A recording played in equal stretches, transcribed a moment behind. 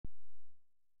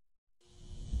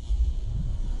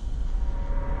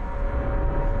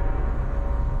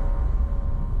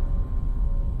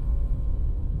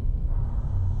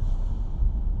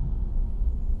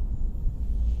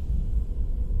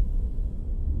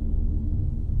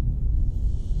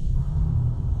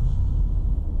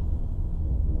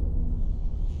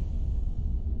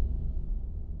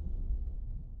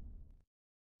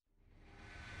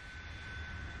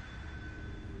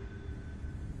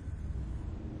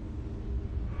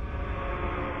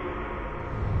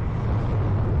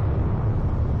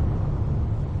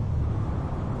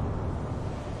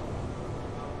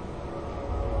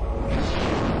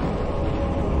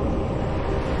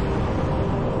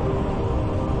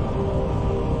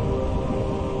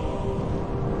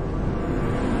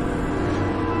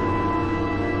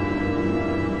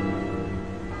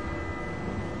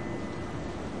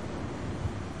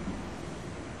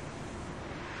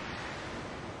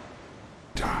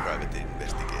Private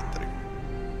Investigatori.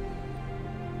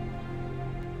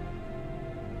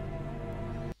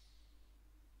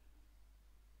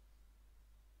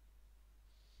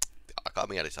 Alkaa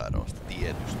mielisairaalasta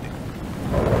tietysti.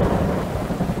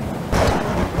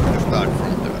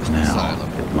 Now,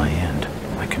 at my end,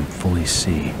 I can fully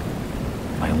see.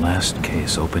 My last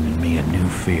case opened in me a new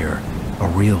fear, a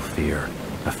real fear,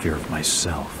 a fear of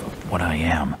myself, of what I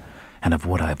am, and of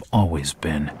what I've always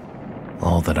been.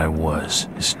 All that I was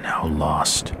is now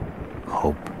lost.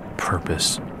 Hope,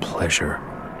 purpose, pleasure,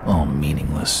 all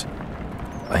meaningless.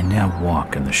 I now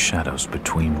walk in the shadows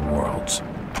between worlds,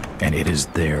 and it is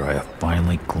there I have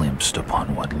finally glimpsed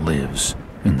upon what lives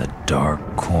in the dark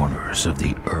corners of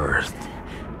the earth.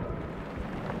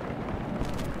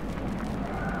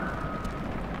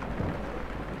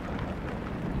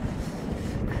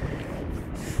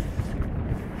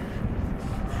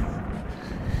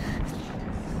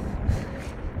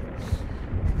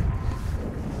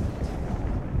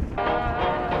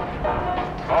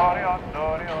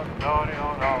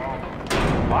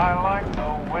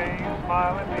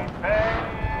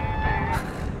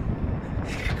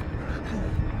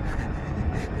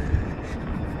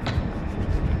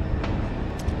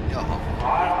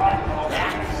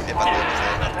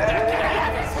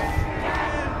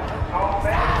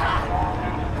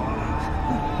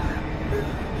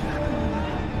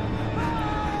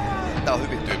 Tää on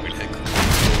hyvin tyypillinen.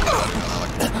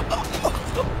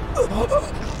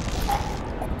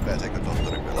 Pääseekö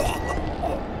tohtori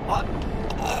pelastamaan?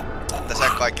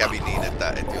 Tässähän kai kävi niin,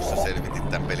 että jos sä selvitit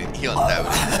tän pelin ihan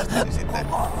täydellisesti, niin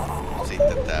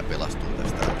sitten tää pelastuu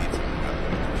tästä Innsmouthin.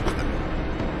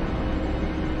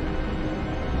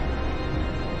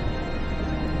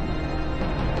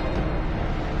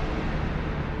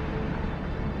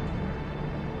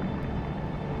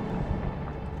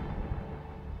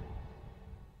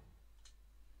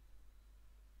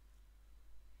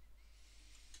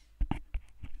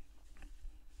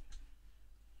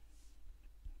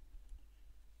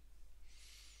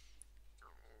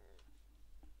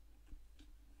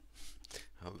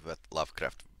 Hyvät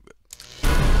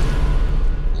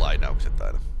Lovecraft-lainaukset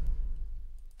aina.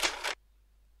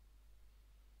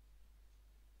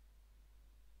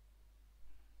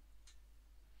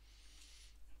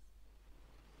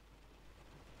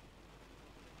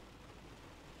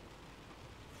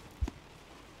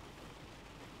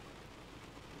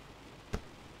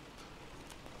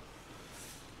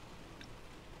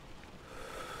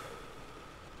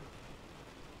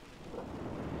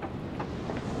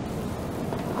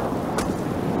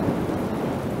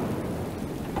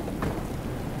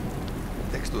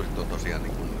 Tekstuurit on tosiaan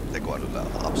niin kuin tekoälyllä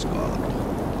upskaalattu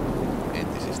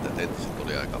entisistä, että entiset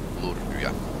oli aika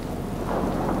blurryjä.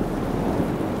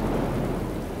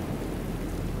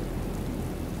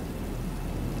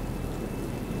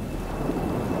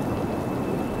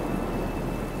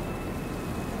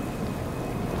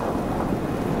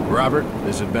 Robert,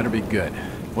 this had better be good.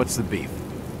 What's the beef?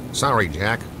 Sorry,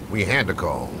 Jack. We had to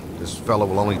call. This fellow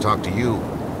will only talk to you.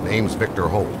 Name's Victor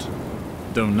Holt.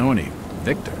 Don't know any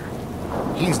Victor.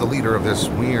 He's the leader of this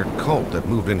weird cult that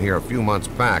moved in here a few months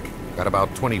back. Got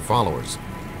about 20 followers.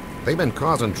 They've been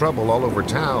causing trouble all over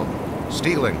town.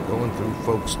 Stealing, going through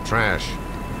folks' trash,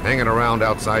 hanging around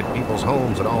outside people's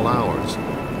homes at all hours.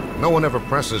 No one ever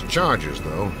presses charges,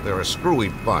 though. They're a screwy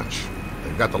bunch.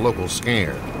 They've got the locals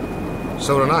scared.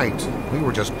 So tonight, we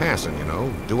were just passing, you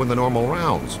know, doing the normal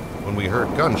rounds, when we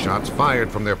heard gunshots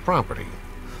fired from their property.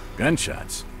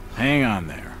 Gunshots? Hang on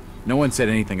there. No one said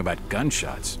anything about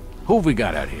gunshots. Who have we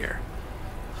got out here?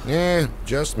 Yeah,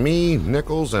 just me,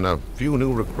 Nichols, and a few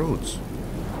new recruits.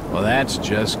 Well, that's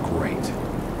just great.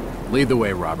 Lead the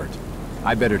way, Robert.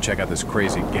 I better check out this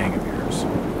crazy gang of yours.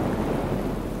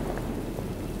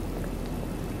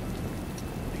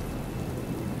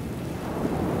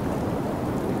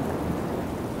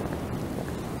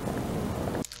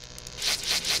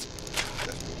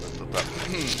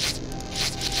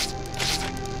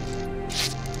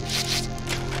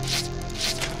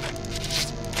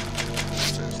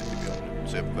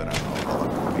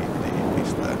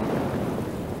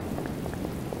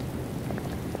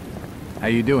 How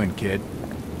you doing, kid?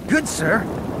 Good, sir.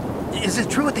 Is it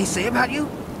true what they say about you?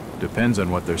 Depends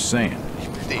on what they're saying.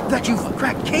 That you've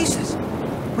cracked cases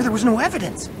where there was no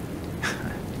evidence.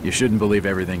 You shouldn't believe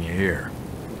everything you hear.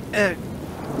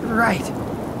 Right.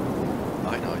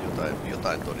 Aina on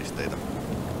jotain todisteita.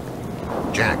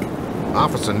 Jack,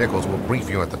 Officer Nichols will brief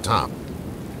you at the top.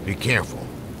 Be careful.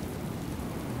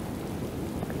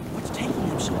 What's taking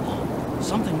him so long?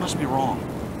 Something must be wrong.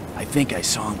 I think I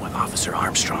saw him with Officer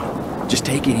Armstrong. Just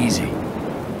take it easy.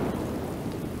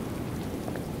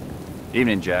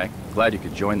 Evening, Jack. Glad you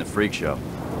could join the freak show.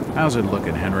 How's it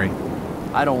looking, Henry?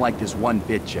 I don't like this one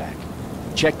bit, Jack.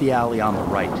 Check the alley on the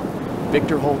right.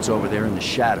 Victor Holt's over there in the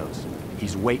shadows.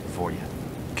 He's waiting for you.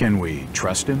 Can we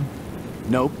trust him?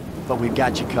 Nope, but we've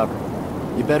got you covered.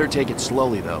 You better take it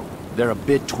slowly, though. They're a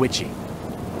bit twitchy.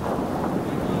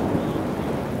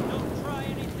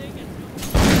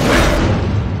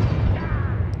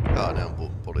 Ne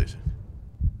on poliisi.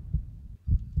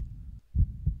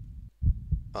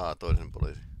 Toisen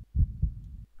poliisi.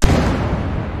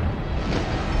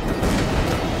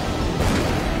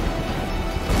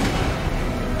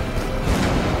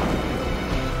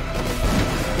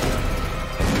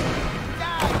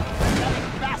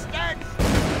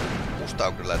 Musta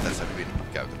on kyllä tässä hyvin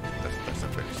käytetty tässä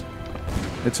pelissä.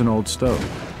 It's an old stove.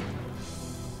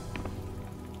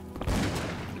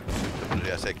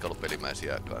 Tämmöisiä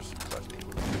seikkailupelimäisiä kanssa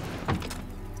niinku.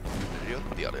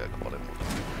 Riottia oli aika paljon muuta.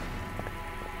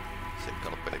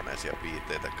 Seikkailupelimäisiä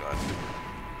piirteitä kanssa.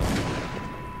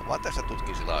 Mä vaan tässä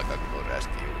tutkin sillä aikaa, kun noin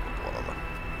räiskii ulkopuolella.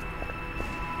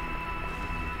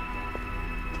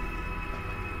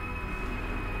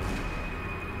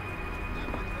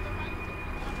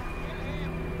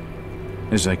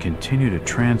 As I continue to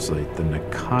translate the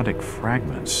narcotic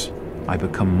fragments, I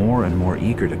become more and more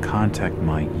eager to contact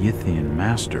my Yithian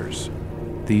masters.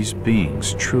 These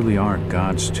beings truly are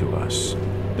gods to us.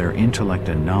 Their intellect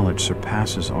and knowledge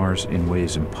surpasses ours in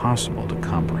ways impossible to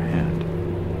comprehend.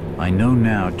 I know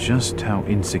now just how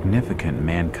insignificant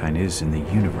mankind is in the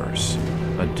universe,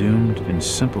 a doomed and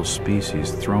simple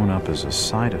species thrown up as a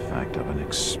side effect of an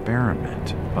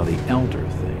experiment by the elder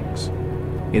things.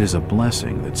 It is a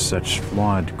blessing that such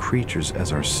flawed creatures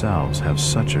as ourselves have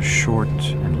such a short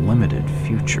and limited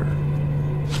future.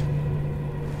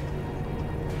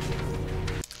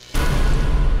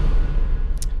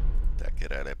 Tää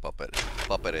keräilee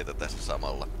papereita tässä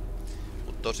samalla.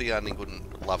 Mut tosiaan niin kun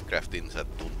Lovecraftin sä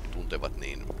tuntevat,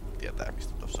 niin tietää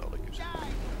mistä tossa oli kyse.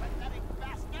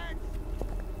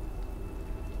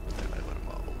 Täällä ei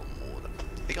varmaan ollut muuta.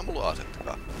 Eikä mulla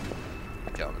asettakaan.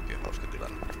 Mikä on oikein hauska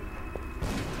tilanne.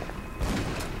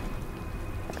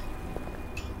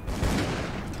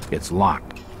 It's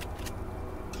locked.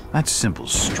 That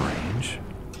symbol's strange.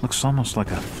 Looks almost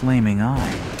like a flaming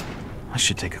eye. I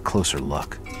should take a closer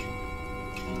look.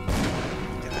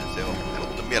 Mitähän se on? Meillä on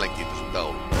muuten mielenkiintoista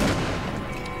taulua täällä.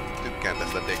 Tykkään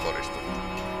tästä dekorista.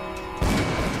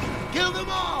 Kill them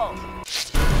all!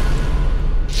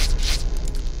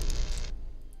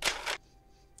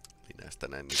 Näistä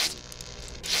näin niin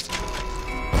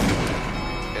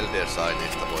Elder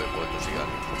Signeista voi tosiaan.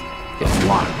 It's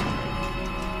locked.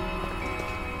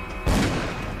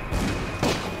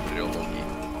 Prologi.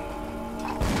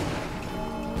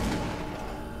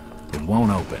 It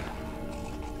won't open.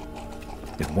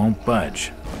 It won't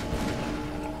budge.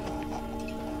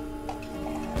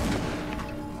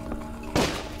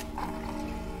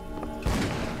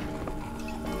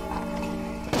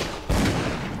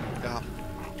 Jaha.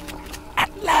 At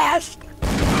last!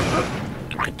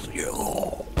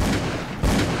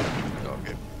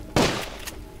 Okei.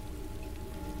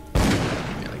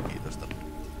 Mielenkiintoista.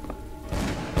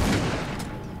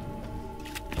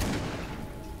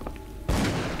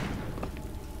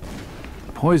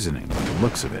 Poisoning by the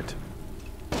looks of it.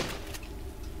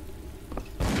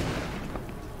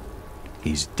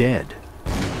 He's dead.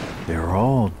 They're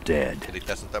all dead. Eli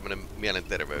tässä on tämmönen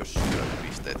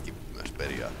mielenterveyspisteetkin myös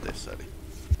periaatteessa. Eli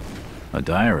A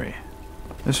diary.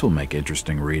 This will make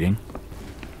interesting reading.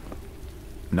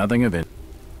 Nothing of it.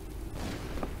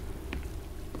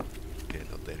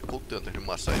 Kultti on tehnyt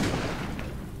Massachusettsissa.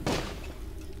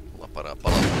 Mulla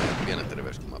palautti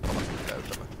mielenterveys, kun mä palasin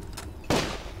käytävään.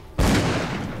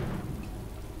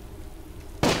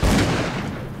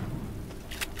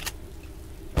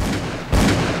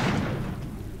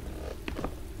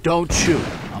 Don't shoot.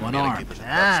 I'm unarmed. Mielenkiintoiset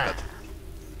tatskat.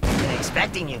 I've been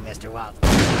expecting you, Mr. Walt.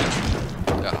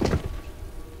 Jaha.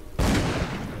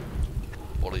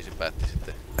 Poliisi päätti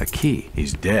sitten. A key.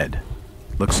 He's dead.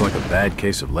 Looks like a bad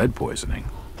case of lead poisoning.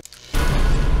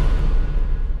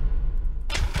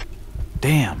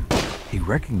 Damn. He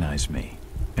recognized me.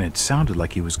 And it sounded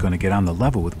like he was going to get on the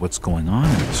level with what's going on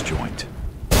in this joint.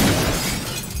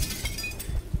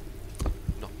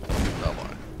 No, tää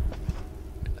vaan.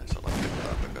 Mennään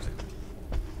salakirtaan takaisin.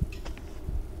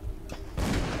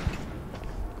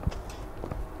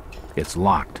 It's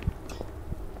locked.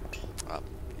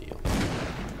 Joo.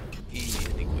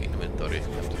 Niinku inventori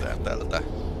käytetään tältä.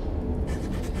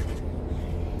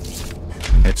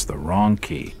 It's the wrong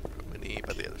key.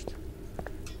 Niinpä tietysti.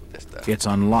 Mites tää?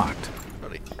 It's unlocked.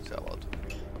 Noniin, se avautuu.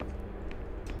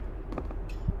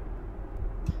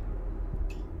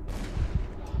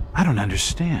 I don't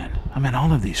understand. I mean,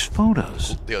 all of these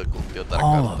photos.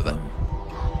 All of them.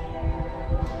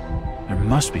 There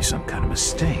must be some kind of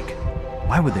mistake.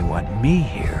 Why would they want me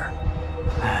here?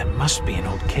 It must be an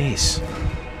old case.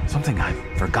 Something I've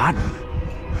forgotten.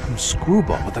 Some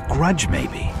screwball with a grudge,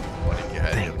 maybe.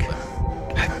 Think.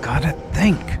 I gotta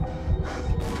think.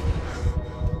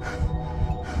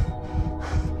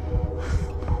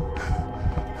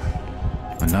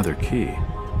 Another key.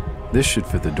 This should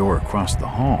fit the door across the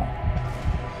hall.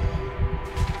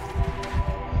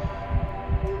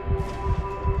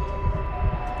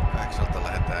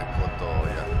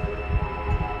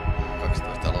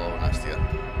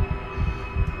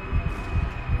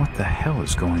 What the hell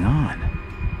is going on?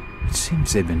 It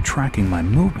seems they've been tracking my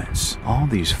movements. All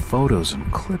these photos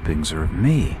and clippings are of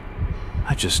me.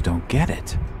 I just don't get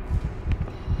it.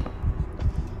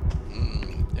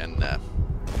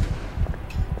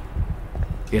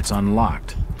 It's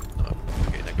unlocked.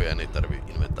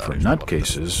 For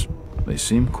nutcases, they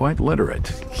seem quite literate.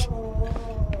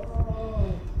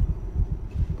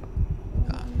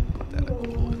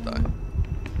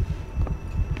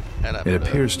 It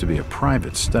appears to be a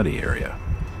private study area.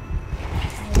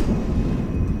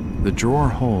 The drawer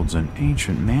holds an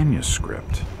ancient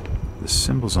manuscript. The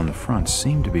symbols on the front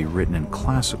seem to be written in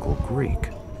classical Greek.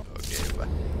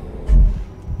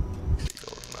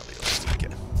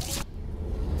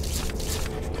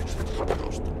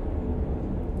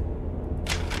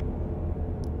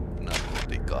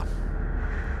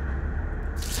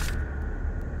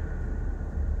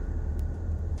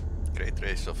 Great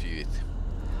Race of Youth.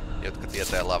 Jotka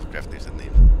tietää Lovecraftista,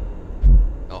 niin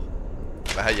no,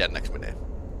 vähän jännäksi menee.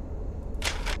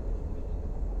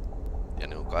 Ja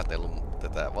ne on kaatellut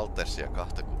tätä Waltersia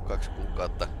 2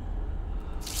 kuukautta.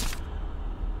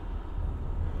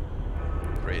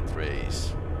 Great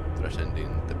Race,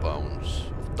 transcending the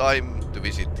bounds of time to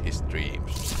visit his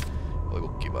dreams. Oiku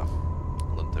kiva.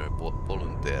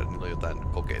 Volunteer, niillä on jotain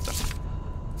kokeita.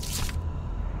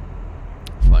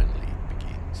 Finally it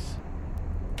begins.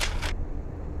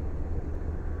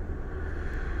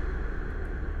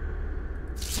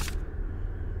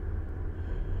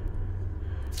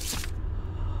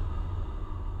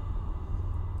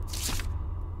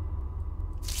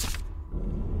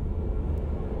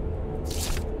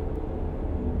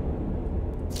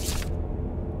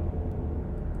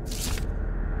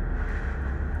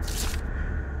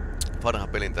 Vanha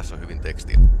pelin tässä on hyvin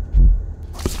tekstiä.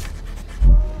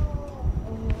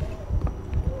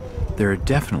 There are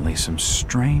definitely some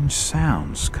strange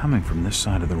sounds coming from this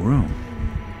side of the room.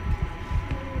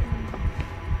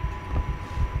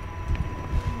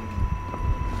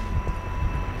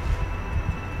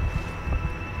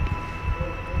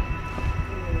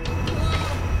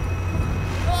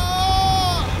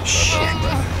 Shit,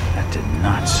 that did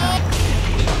not sound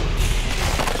good.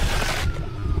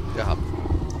 Jaha.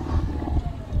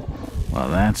 Well,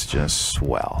 that's just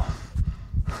swell.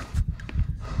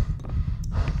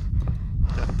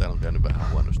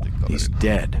 He's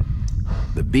dead.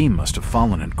 The beam must have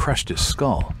fallen and crushed his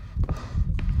skull.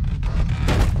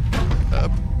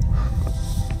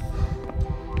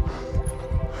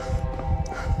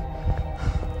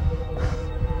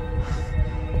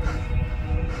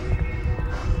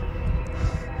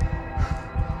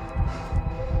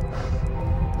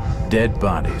 Dead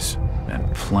bodies,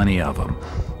 and plenty of them.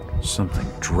 Something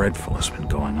dreadful has been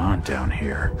going on down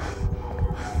here.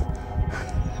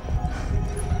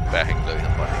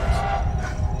 Päähenkilöihin vahingossa.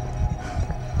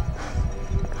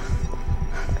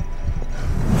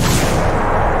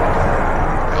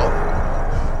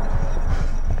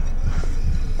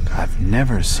 I've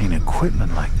never seen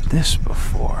equipment like this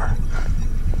before.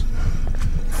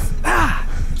 Ah!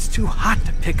 It's too hot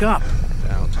to pick up.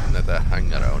 Tää on näitä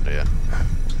hangaroundeja.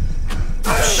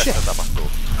 Mitä tässä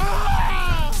tapahtuu?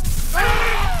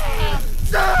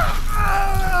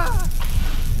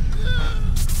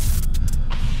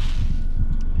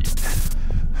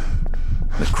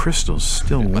 The crystal's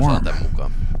still warm. Tää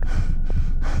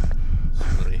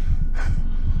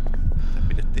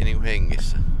pidettiin niinku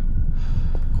hengissä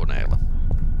koneella.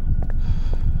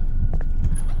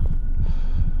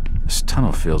 This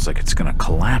tunnel feels like it's gonna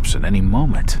collapse at any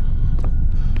moment.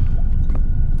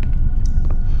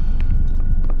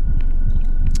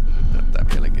 Näyttää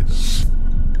mielenkiintoista.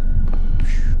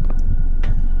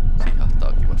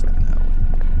 Sihahtaa kivasti nää ovet.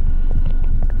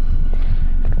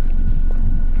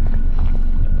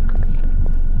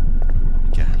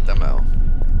 Mikähän tämä on?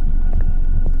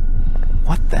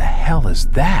 What the hell is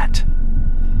that?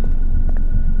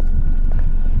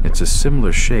 It's a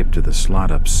similar shape to the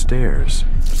slot upstairs.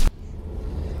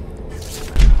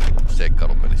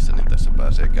 Seikkailupelissä, niin tässä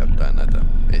pääsee käyttämään näitä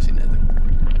esineitä.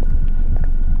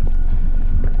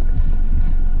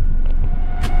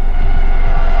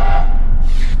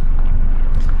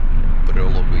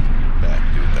 Prologi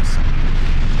päättyy tässä.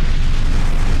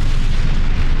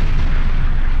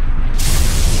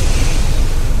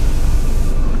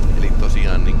 Eli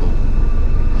tosiaan niinku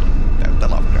täyttä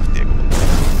Lovecraftia koko.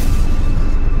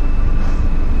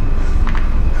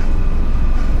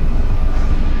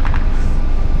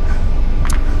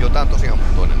 Jotain tosiaan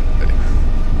toinen peli.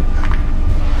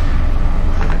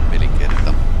 Toinen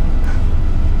pelikerta.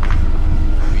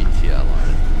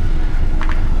 Vitsialainen.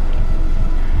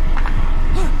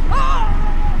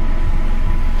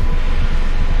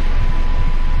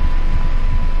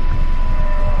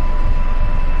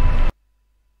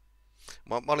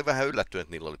 Mä olin vähän yllättynyt,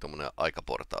 että niillä oli tommonen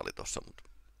aikaportaali tossa, mutta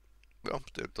joo,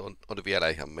 on vielä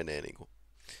ihan menee niinku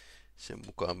sen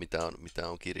mukaan, mitä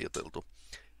on kirjoiteltu.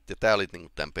 Ja tää oli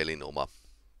niinku tän pelin oma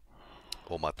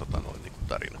niinku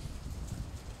tarina.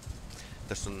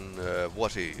 Tässä on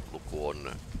vuosiluku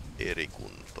on eri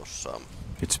kuin tossa.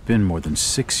 It's been more than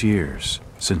 6 years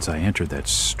since I entered that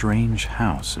strange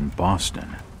house in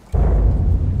Boston.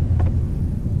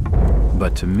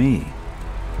 But to me,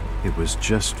 it was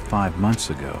just 5 months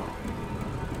ago.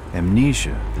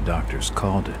 Amnesia, the doctors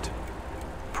called it.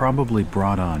 Probably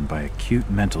brought on by acute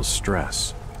mental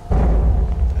stress.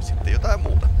 Ja sitten jotain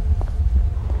muuta.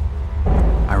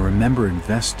 I remember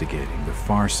investigating the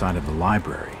far side of the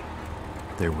library.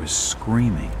 There was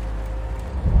screaming.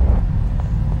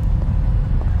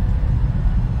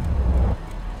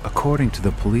 According to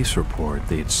the police report,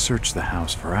 they had searched the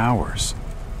house for hours,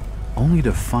 only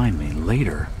to find me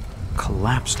later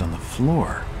collapsed on the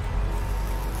floor.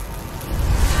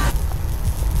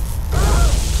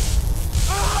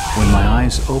 When my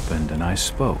eyes opened and I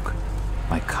spoke,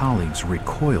 my colleagues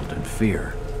recoiled in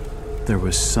fear. There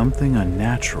was something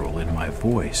unnatural in my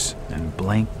voice and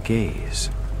blank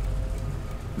gaze.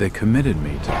 They committed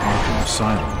me to Arkham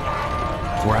Asylum,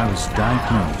 where I was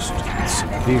diagnosed with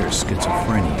severe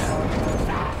schizophrenia.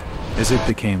 As it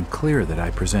became clear that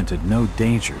I presented no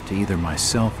danger to either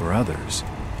myself or others,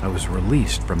 I was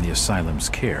released from the asylum's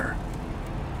care.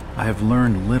 I have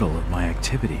learned little of my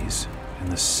activities in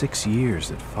the 6 years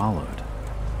that followed.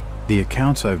 The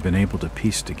accounts I've been able to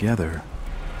piece together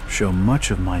show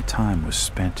much of my time was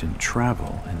spent in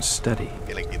travel and study.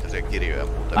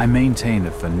 I maintained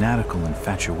a fanatical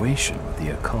infatuation with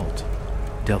the occult,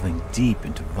 delving deep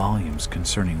into volumes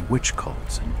concerning witch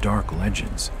cults and dark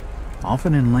legends,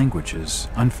 often in languages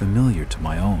unfamiliar to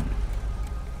my own.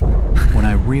 When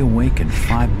I reawakened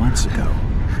 5 months ago,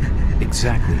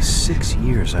 exactly 6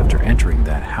 years after entering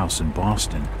that house in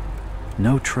Boston,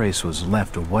 no trace was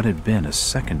left of what had been a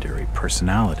secondary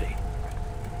personality.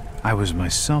 I was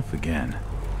myself again,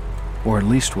 or at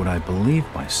least what I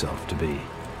believed myself to be.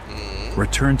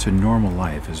 Return to normal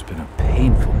life has been a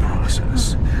painful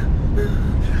process.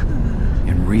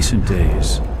 In recent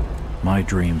days, my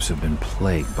dreams have been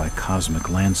plagued by cosmic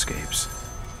landscapes,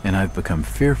 and I've become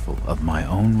fearful of my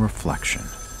own reflection.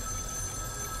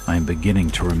 I am beginning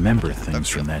to remember things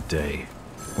from that day,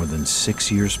 more than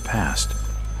 6 years past,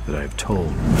 that I have told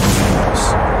no one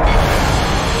else.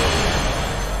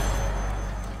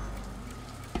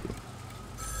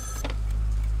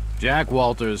 Jack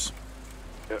Walters.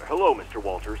 Hello, Mr.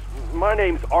 Walters. My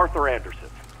name's Arthur Anderson.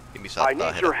 I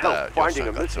need your help finding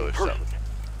a missing person.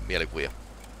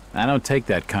 I don't take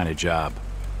that kind of job.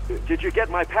 Did you get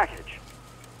my package?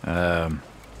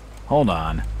 Hold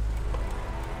on.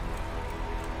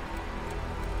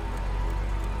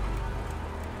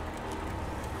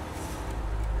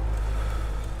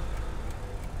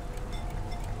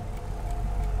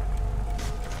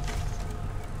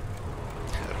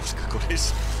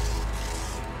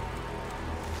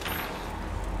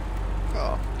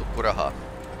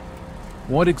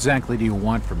 What exactly do you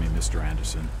want from me, Mr.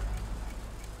 Anderson?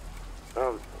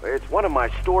 It's one of my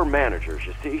store managers,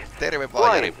 you see.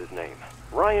 Ryan's his name.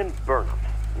 Ryan Burnham.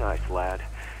 Nice lad.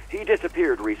 He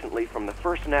disappeared recently from the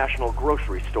First National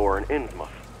grocery store in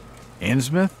Innsmouth.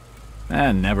 Innsmouth?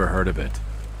 Never heard of it.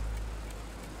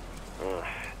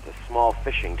 It's a small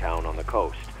fishing town on the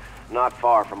coast, not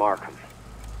far from Arkham.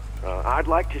 I'd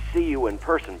like to see you in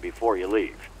person before you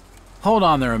leave. Hold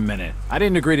on there a minute. I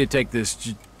didn't agree to take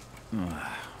this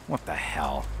what the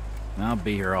hell? I'll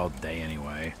be here all day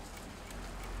anyway.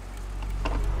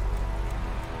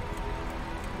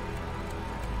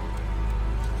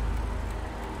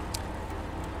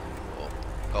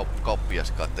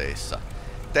 Kauppiaskateissa.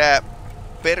 Tää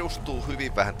perustuu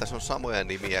hyvin vähän. Tässä on samoja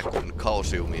nimiä kuin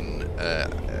Chaosiumin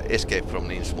Escape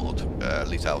from Innsmouth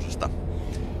lisäosasta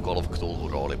Call of Chtulhu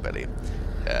roolipeliin.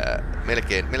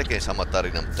 Melkein sama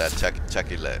tarina, mutta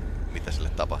Jackille, mitä sille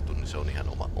tapahtui, niin se on ihan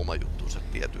oma juttunsa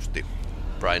tietysti.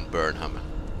 Brian Burnham.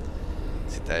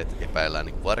 Sitä epäillään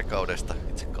niin varkaudesta,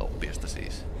 itse kauppiasta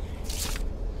siis.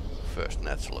 First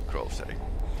Natural Grocery.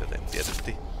 Joten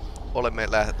tietysti olemme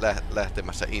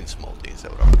lähtemässä Innsmouthiin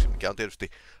seuraavaksi, mikä on tietysti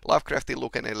Lovecraftin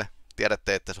lukeneille.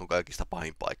 Tiedätte, että se on kaikista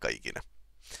pahin paikka ikinä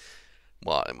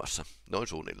maailmassa. Noin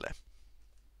suunnilleen.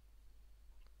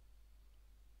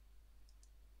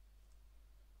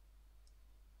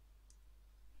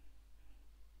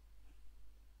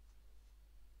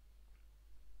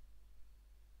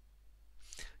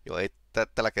 Joo, ei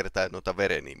tällä kertaa noita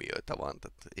verenimiöitä, vaan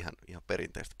ihan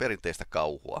perinteistä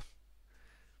kauhua.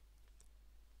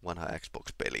 Vanha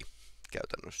Xbox-peli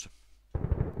käytännössä.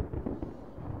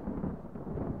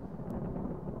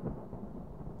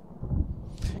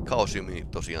 Chaosiumi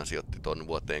tosiaan sijoitti ton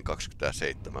vuoteen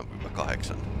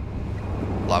 27-8.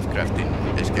 Lovecraftin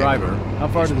Driver, how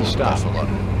far to the stop?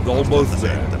 Almost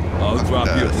there. I'll drop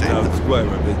you at the town square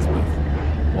of Innsmouth.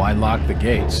 Why lock the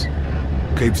gates?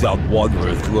 Keeps out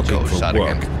wanderers looking for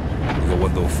work. We don't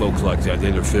want those folks like that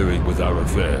interfering with our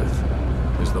affairs.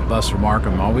 Is the bus from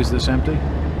Arkham always this empty?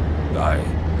 Aye,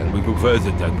 and we prefer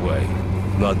it that way.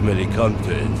 Not many come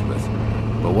to Innsmouth.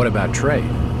 But what about trade?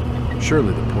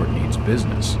 Surely the port needs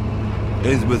business.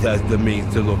 Innsmouth has the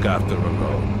means to look after her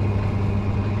own.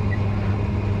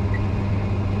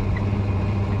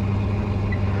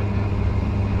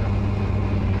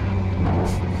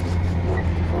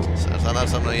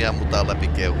 Sanasanoja mutaan läpi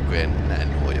keuhkojen,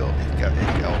 näin voi jo ehkä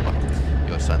olla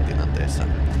joissain tilanteissa.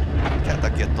 Mikä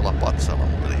takia tuolla patsalla,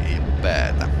 mutta ei ole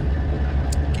päätä.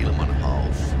 Kilman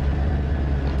House.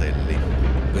 Hotelli.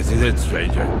 This is it,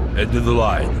 stranger. End of the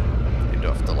line. End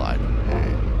of the line.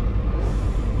 Ei.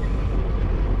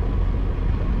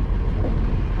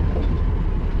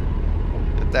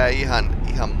 Tää ei ihan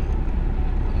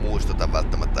muistuta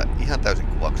välttämättä ihan täysin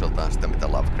kuvaukseltaan sitä,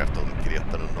 mitä Lovecraft on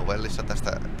kirjoittanut novellissa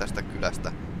tästä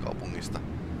kylästä, kaupungista.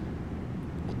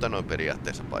 Mutta noin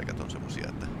periaatteessa paikat on semmosia,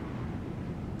 että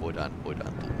voidaan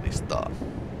tunnistaa.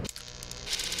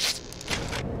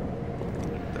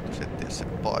 Täytyy settiä se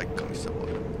paikka, missä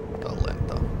voi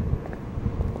tallentaa.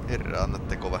 Herra,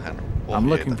 annatteko vähän ohjeita? I'm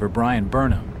looking for Brian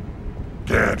Burnham.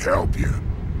 Can't help you.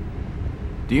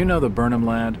 Do you know the Burnham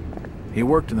lad? He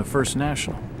worked in the First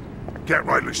National. Can't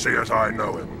rightly say as I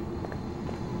know him.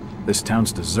 This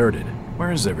town's deserted.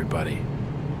 Where is everybody?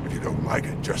 If you don't like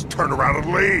it, just turn around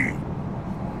and leave.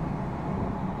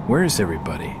 Where is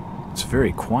everybody? It's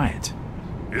very quiet.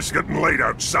 It's getting late,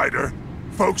 outsider.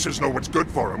 Folks as know what's good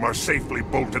for them are safely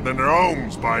bolted in their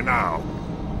homes by now.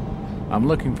 I'm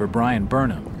looking for Brian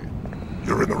Burnham.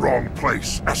 You're in the wrong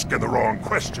place, asking the wrong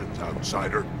questions,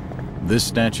 outsider. This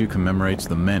statue commemorates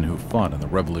the men who fought in the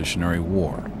Revolutionary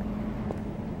War.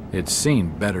 It's seen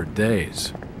better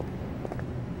days.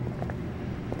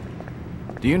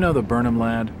 Do you know the Burnham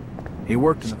lad? He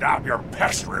worked in the... Stop your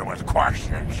pestering with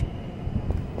questions.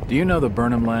 Do you know the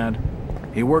Burnham lad?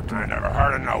 He worked in... I never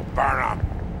heard of no Burnham.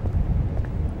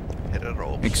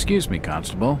 Excuse me,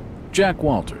 Constable. Jack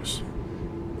Walters.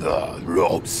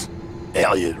 Robes.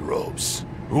 Alien robes.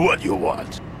 What you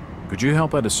want? Could you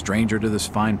help out a stranger to this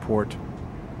fine port?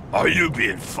 Are you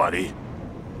being funny?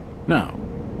 No,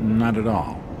 not at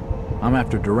all. I'm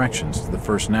after directions to the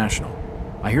First National.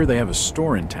 I hear they have a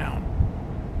store in town.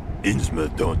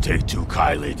 Innsmouth don't take too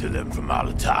kindly to them from out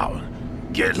of town.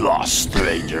 Get lost,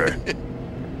 stranger.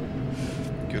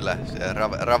 Kyllä,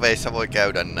 raveissa voi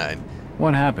käydä näin.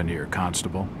 What happened here,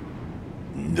 Constable?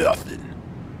 Nothing.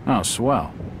 Oh, swell.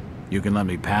 You can let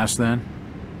me pass then?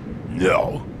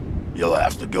 No. You'll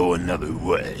have to go another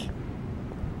way.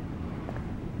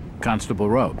 Constable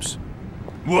Robes.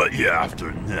 What you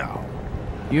after now?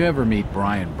 You ever meet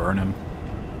Brian Burnham?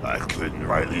 I couldn't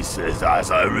rightly say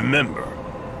as I remember.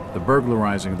 The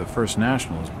burglarizing of the First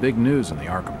National is big news in the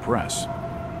Arkham press.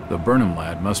 The Burnham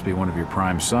lad must be one of your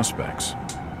prime suspects.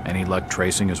 Any luck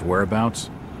tracing his whereabouts?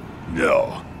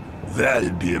 No.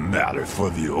 That'd be a matter for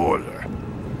the Order.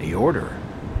 The Order?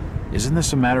 Isn't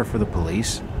this a matter for the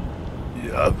police?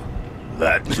 Yup.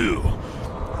 That too.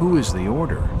 Who is the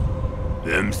Order?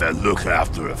 Them's that look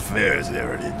after affairs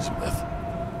there at Innsmouth.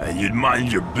 And you'd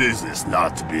mind your business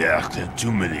not to be asking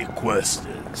too many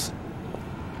questions.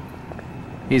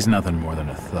 He's nothing more than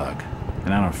a thug,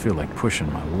 and I don't feel like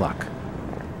pushing my luck.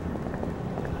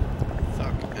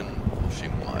 Thug and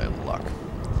pushing my luck.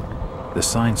 The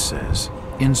sign says,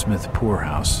 Innsmouth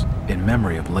Poorhouse, in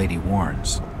memory of Lady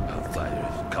Warrens.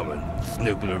 Outsiders coming,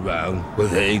 snooping around where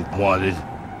they ain't wanted.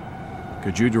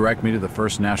 Could you direct me to the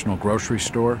First National grocery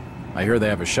store? I hear they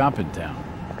have a shop in town.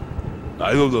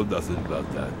 I don't know nothing about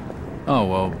that. Oh,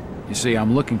 well, you see,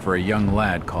 I'm looking for a young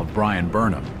lad called Brian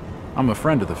Burnham. I'm a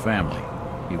friend of the family.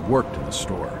 He worked in the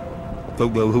store.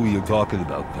 Don't know who you're talking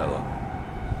about, fella.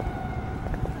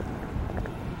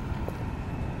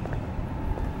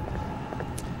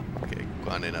 Okei,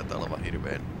 kukaan ei näytä olevan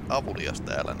hirveän avulias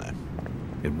täällä näin.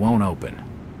 It won't open.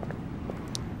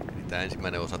 Eli tää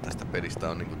ensimmäinen osa tästä pelistä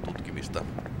on niinku tutkimista.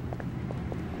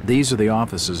 These are the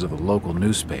offices of the local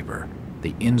newspaper,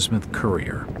 the Innsmouth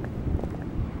Courier.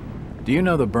 Do you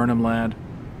know the Burnham lad?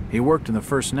 He worked in the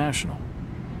First National.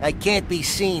 I can't be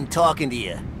seen talking to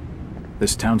you.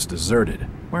 This town's deserted.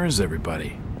 Where is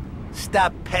everybody?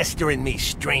 Stop pestering me,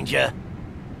 stranger.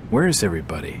 Where is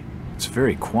everybody? It's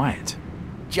very quiet.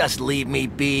 Just leave me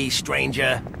be,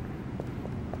 stranger.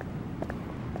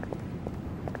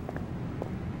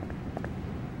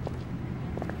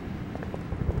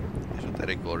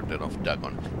 Gordon of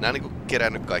Dagon. Nää on niinku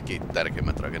kerännyt kaikki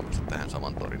tärkeimmät rakennukset tähän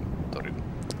saman torin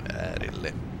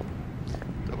äärille.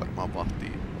 Tuo varmaan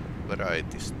vahtii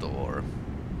Variety Store.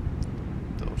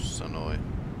 Tossa noin.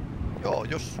 Joo,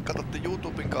 jos katsotte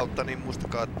YouTuben kautta, niin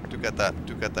muistakaa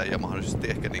tykätä ja mahdollisesti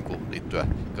ehkä niinku liittyä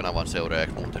kanavan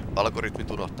seuraajaksi muuten.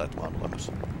 Algoritmit unohtaa, että mä oon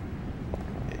olemassa.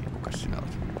 Ei, kukas sinä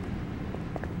olet?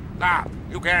 Stop!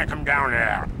 You can't come down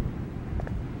there!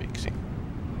 Miksi?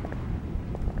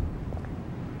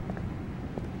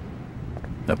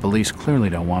 The police clearly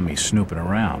don't want me snooping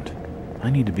around.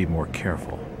 I need to be more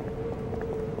careful.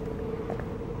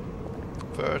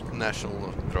 First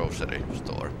National Grocery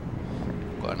Store.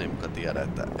 Kukaan ei muka tiedä,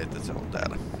 että se on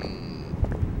täällä.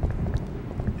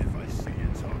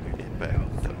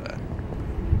 Epäilyttävää.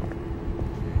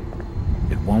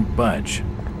 It won't budge.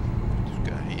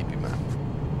 Tyskää hiipimään.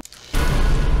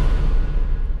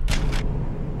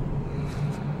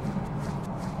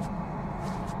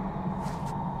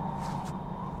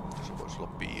 Se voisi olla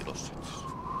piilossa.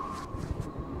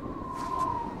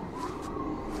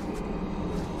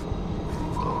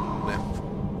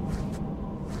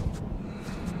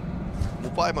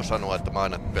 Mun vaimo sanoo, että mä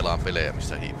aina pelaan pelejä,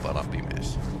 missä hiippaillaan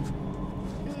pimeässä.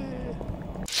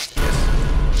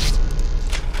 Yes.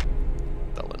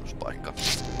 Tallennuspaikka.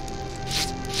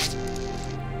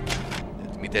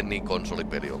 Et miten niin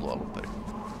konsolipeli on ollut alun perin?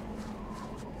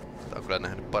 Tää on kyllä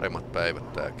nähnyt paremmat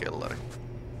päivät tää kellari.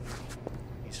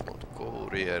 Innsmouth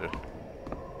Courier.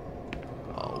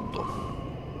 Auto.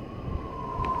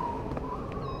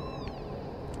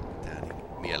 Tää niin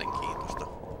mielenkiintoista.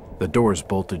 The door's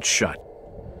bolted shut.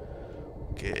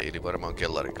 Okei, eli varmaan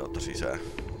kellarin kautta sisään.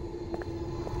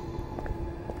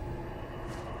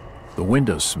 The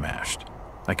window's smashed.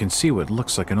 I can see what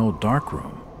looks like an old dark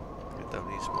room. Tää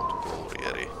on Innsmouth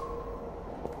Courieri.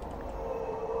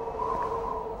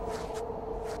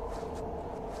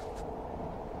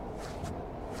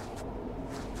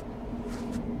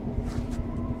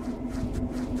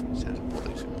 Siellä se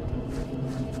poliisi.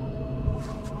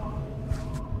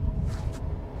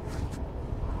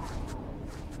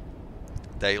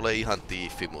 Tää ei ole ihan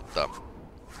tiifi, mutta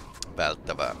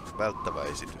välttävä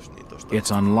esitys niin tosta.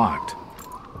 It's unlocked.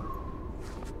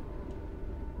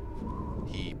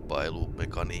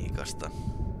 Hiippailumekaniikasta.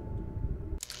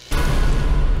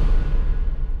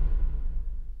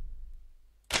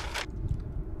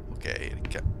 Okei,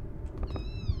 elikkä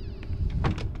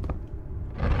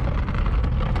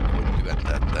voin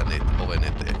työntää tänne oven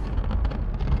eteen.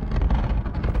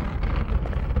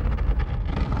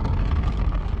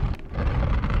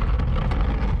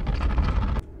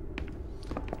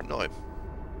 Noin.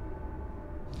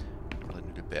 Olen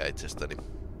ylpeä itsestäni.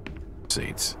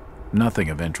 Seats.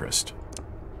 Nothing of interest.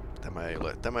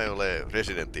 Tämä ei ole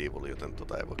Resident Evil, joten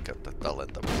tota ei voi käyttää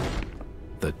tallentamiseen.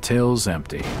 The till's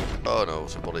empty. Oh no,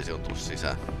 se poliisi on tullut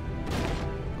sisään.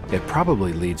 It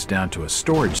probably leads down to a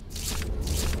storage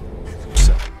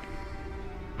cell.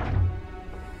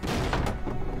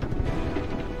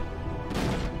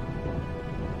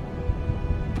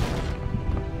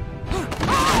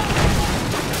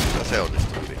 No, se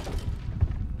onnistui hyvin.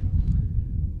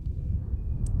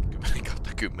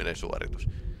 10/10 suoritus.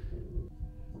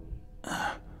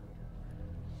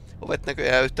 Ovet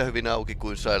näköjään yhtä hyvin auki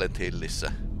kuin Silent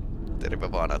Hillissä.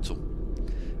 Terve vaan, Natsu.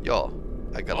 Joo,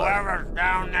 aika lailla.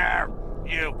 down there,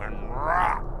 you can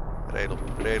rock.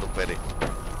 Reilu peli.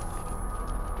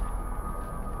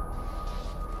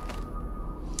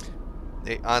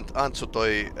 Ei, Antsu,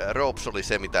 toi Ropes oli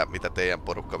se, mitä teidän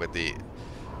porukka veti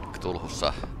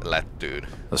Chtulhussa lättyyn.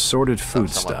 Assorted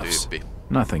foodstuffs.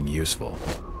 Nothing useful.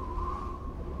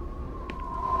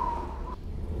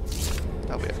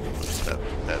 Tää on vielä kunnossa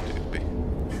tää tyyppi.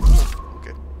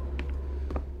 Okei.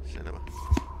 Selvä.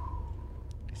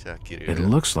 Lisää kirjoja. It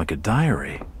looks like a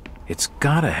diary. It's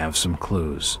gotta have some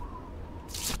clues.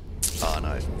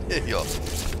 Nice. Joo.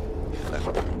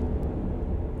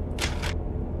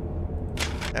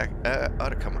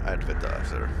 Arkham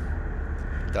Advertiser.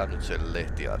 Tää on nyt se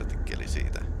lehtiartikkeli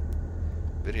siitä.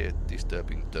 Very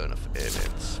disturbing turn of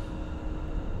events.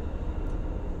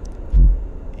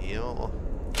 Joo.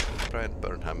 Brian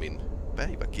Burnhamin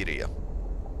päiväkirja.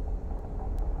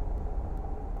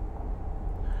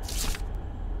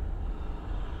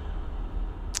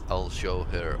 I'll show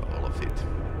her all of it.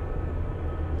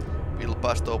 We'll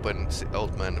bust open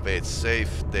old man Wade's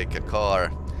safe, take a car,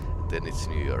 then it's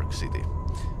New York City.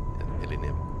 Eli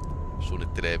ne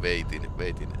suunnittelee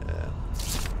Wadein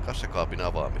kassakaapin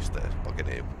avaamista ja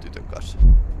pakenee tytön kanssa.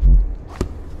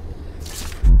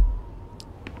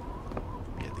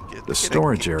 The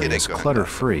storage area is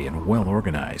clutter-free and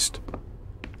well-organized.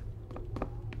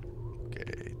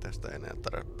 Okei, tästä ei enää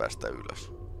tarvitse päästä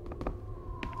ylös.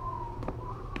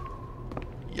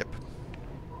 Jep.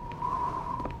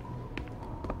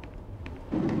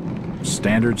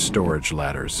 Standard storage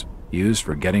ladders, used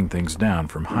for getting things down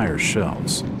from higher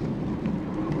shelves.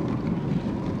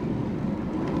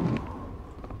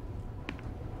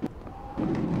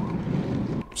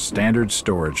 Standard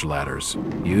storage ladders,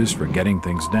 used for getting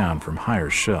things down from higher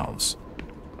shelves.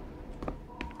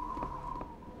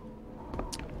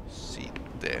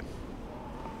 Sitten.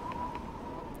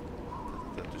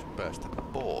 Täytyisi päästä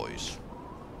pois.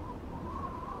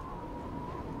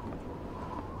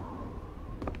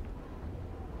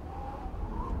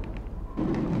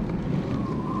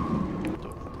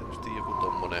 Tietysti joku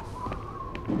tommonen.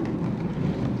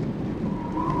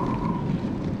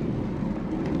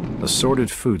 Assorted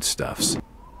foodstuffs.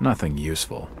 Nothing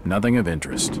useful, nothing of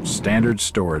interest. Standard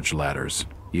storage ladders,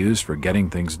 used for getting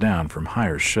things down from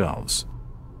higher shelves.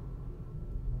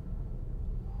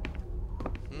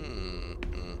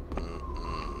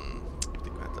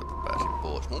 Mitenköhän täältä pääsin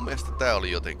pois? Mun mielestä tää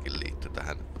oli jotenkin liitty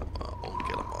tähän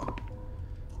ongelmaan.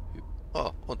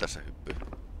 On tässä hyppy.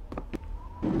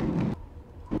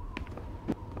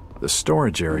 The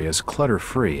storage area is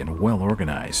clutter-free and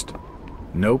well-organized.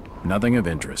 Nope, nothing of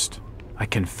interest. I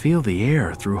can feel the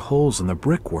air through holes in the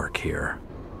brickwork here.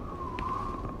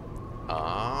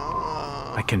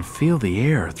 I can feel the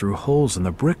air through holes in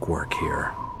the brickwork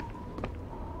here.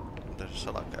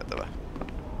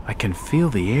 I can feel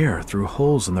the air through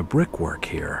holes in the brickwork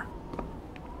here.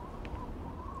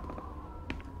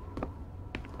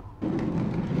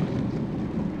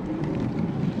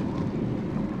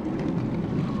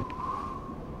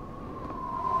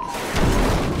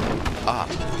 Aha.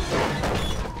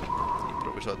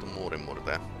 Improvisoitu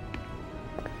muurinmurtaja.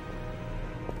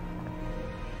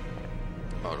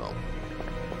 Oh no.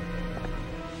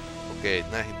 Okei,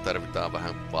 näihin tarvitaan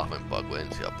vähän vahvempaa kuin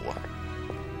ensiapua.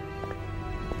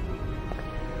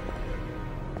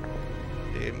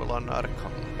 Niin, me ollaan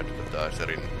Arkham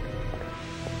Advertiserin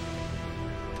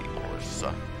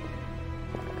tiloissa.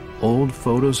 Old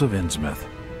photos of Innsmouth.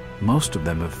 Most of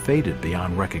them have faded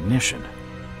beyond recognition.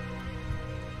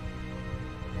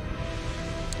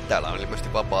 Täällä on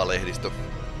ilmeisesti vapaa lehdistö.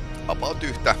 About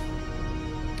yhtä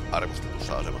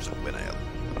arvostetussa asemassa kuin Venäjällä.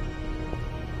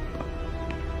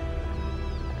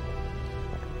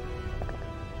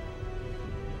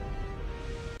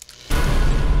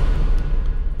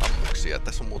 Ammuksia.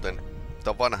 Tässä on muuten,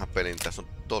 tää on vanha peli, niin tässä on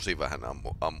tosi vähän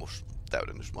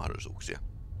ammustäydennysmahdollisuuksia.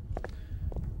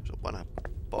 Se on vanha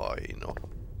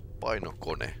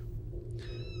painokone.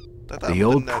 The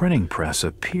old printing press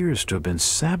appears to have been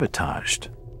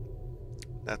sabotaged.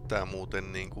 Näyttää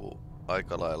muuten niinku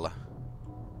aika lailla.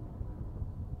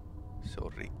 Se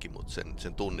on rikki, mutta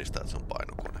sen tunnistaa, että se on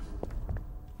painokone.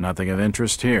 Nothing of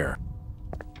interest here.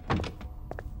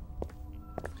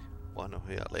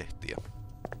 Vanhoja lehtiä.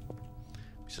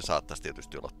 Missä saattaisi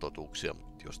tietysti olla totuuksia,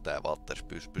 mutta jos tää välttäisi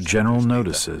pysyä. General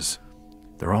notices.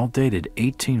 They're all dated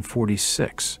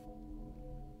 1846.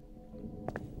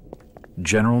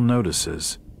 General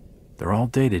notices. They're all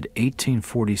dated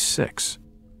 1846.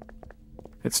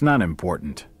 It's not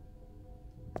important.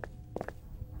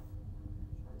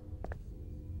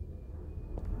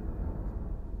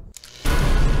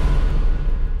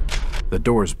 The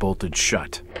door's bolted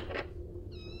shut.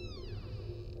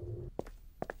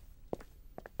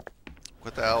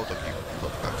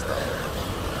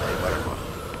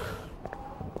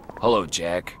 Hello,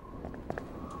 Jack.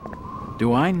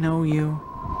 Do I know you?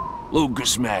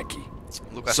 Lucas Mackey.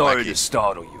 Sorry to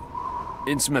startle you.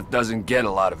 Innsmouth doesn't get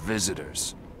a lot of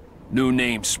visitors. New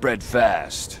names spread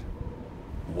fast.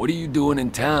 What are you doing in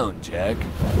town, Jack?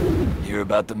 Hear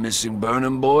about the missing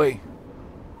Burnham boy?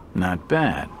 Not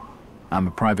bad. I'm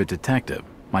a private detective.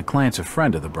 My client's a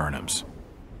friend of the Burnhams.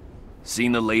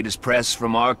 Seen the latest press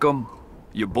from Arkham?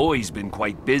 Your boy's been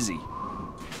quite busy.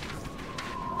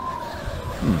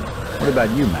 What about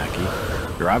you, Mackie?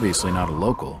 You're obviously not a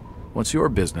local. What's your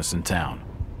business in town?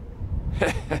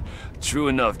 True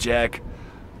enough, Jack.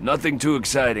 Nothing too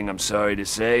exciting, I'm sorry to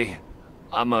say.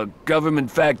 I'm a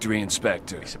government factory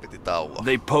inspector.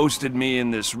 They posted me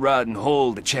in this rotten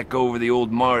hole to check over the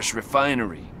old Marsh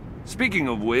refinery. Speaking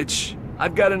of which,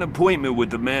 I've got an appointment with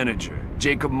the manager,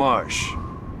 Jacob Marsh.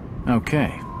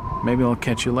 Okay, maybe I'll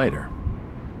catch you later.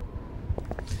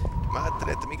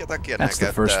 That's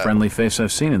the first friendly face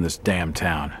I've seen in this damn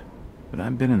town. But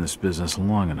I've been in this business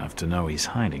long enough to know he's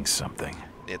hiding something.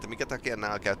 Niin, että mikä takia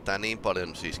nämä käyttää niin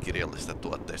paljon siis kirjallisista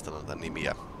tuotteista noita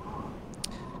nimiä.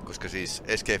 Koska siis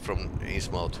Escape from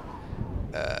Innsmouth,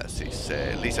 siis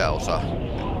se lisäosa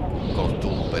Call of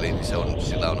Chtulhu-peli, niin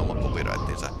sillä on oma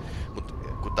copyrightinsa. Mutta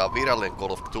kun tää on virallinen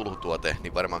Call of Chtulhu-tuote,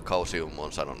 niin varmaan Kausium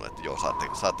on sanonut, että joo,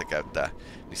 saatte käyttää.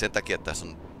 Niin sen takia tässä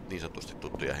on niin sanotusti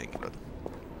tuttuja henkilöitä.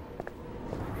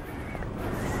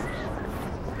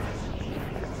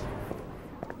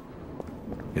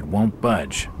 It won't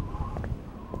budge.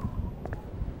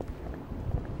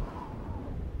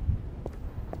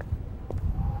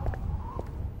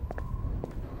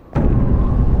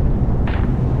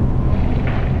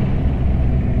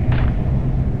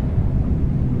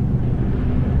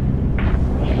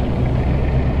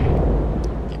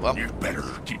 You better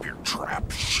keep your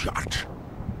trap shut.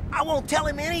 I won't tell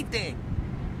him anything.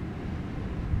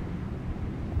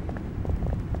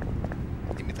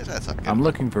 I'm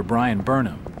looking for Brian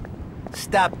Burnham.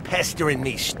 Stop pestering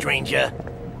me, stranger.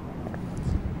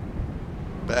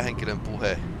 Päähenkilön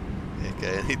puhe. Ehkä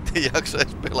en itse jaksa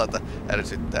edes pelata.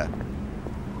 Ärsyttää.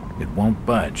 It won't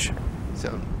budge. Se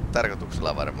on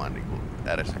tarkoituksella varmaan niinku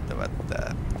ärsyttävä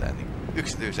tää niinku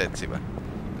yksityisetsivä.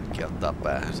 Kaikki ottaa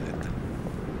päähän se, että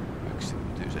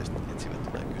yksityisesti etsivä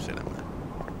tulee kyselemään.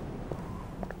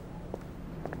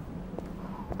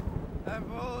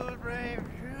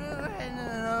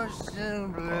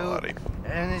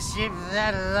 And a ship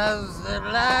that loves the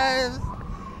lives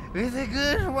with a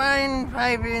good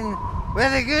windpipe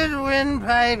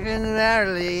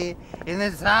early in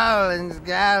the tall and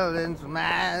gallant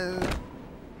mast.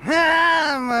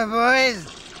 Ah, my boys,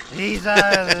 these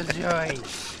are the joys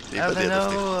of the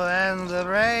noble and the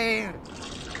brave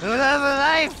who love a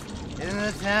life in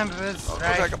the tempest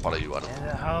strife and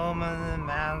the home of the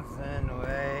mountain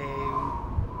wave.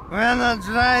 When the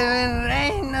driving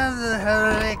rain of the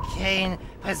hurricane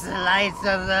puts the lights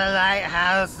of the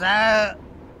lighthouse out,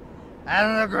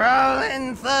 and the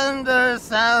growling thunder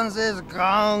sounds its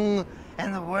gong,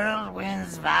 and the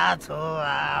whirlwinds battle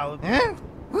out. Eh?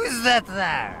 Who's that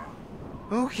there?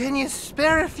 Oh, can you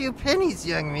spare a few pennies,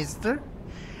 young mister?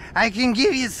 I can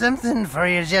give you something for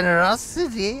your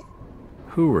generosity.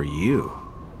 Who are you?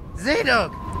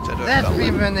 Zadok! That'd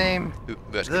be my name.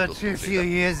 Though too few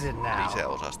years it now.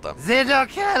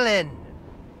 Zadok Allen!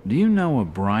 Do you know a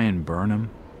Brian Burnham?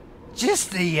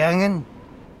 Just a young'un.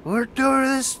 Worked over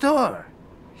the store.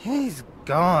 He's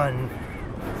gone.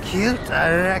 Killed, I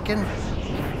reckon.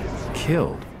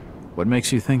 Killed? What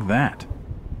makes you think that?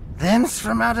 Them's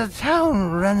from out of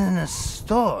town running a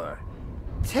store.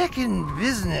 Taking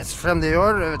business from the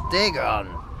Order of Dagon.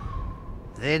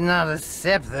 They'd not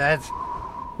accept that.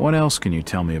 What else can you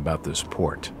tell me about this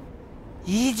port?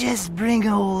 You just bring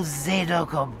old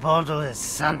Zadok a bottle of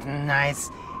something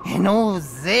nice, and old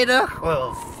Zadok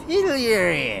will fill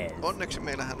your ears.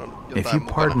 If you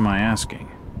pardon my asking,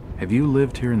 have you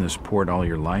lived here in this port all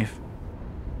your life?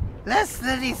 Last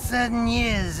 37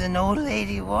 years in old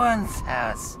lady Warren's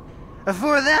house.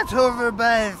 Before that, over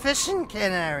by fishing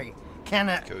cannery.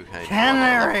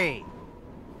 Cannery.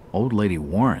 Old lady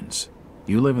Warren's?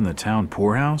 You live in the town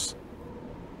poorhouse?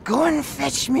 Go and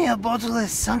fetch me a bottle of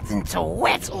something to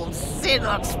wet old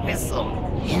Zadok's whistle,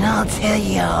 and I'll tell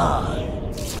you all.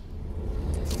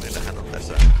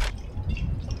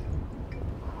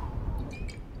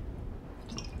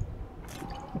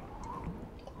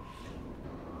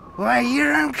 Why,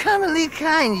 you're uncommonly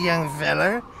kind, young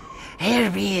feller.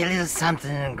 Here'll be a little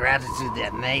something in gratitude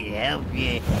that may help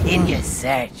you in your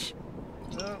search.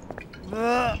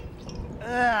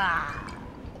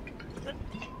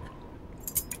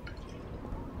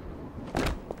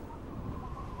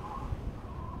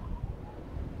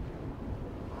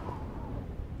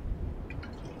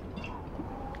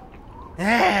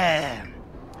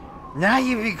 Now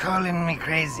you be calling me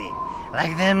crazy.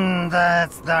 Like them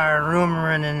that's there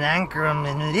rumoring and anchoring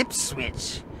in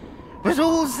Ipswich. But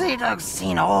old Zadok's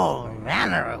seen all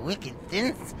manner of wicked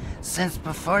things since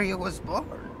before you was born.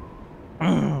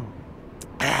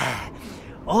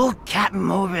 Old Captain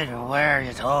Modit where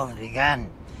it all began.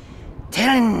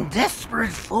 telling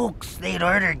desperate folks they'd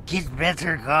order get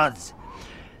better gods.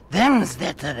 Them's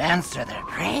that'd answer their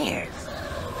prayers.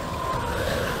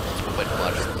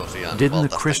 Didn't the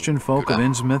Christian folk of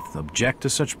Innsmouth object to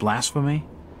such blasphemy?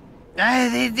 Aye,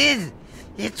 they did.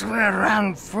 It were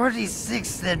around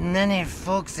 46 that many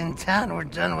folks in town were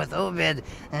done with Obed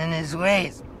and his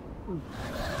ways.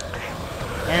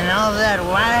 And all that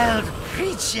wild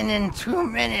preaching and too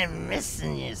many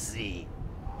missing, you see.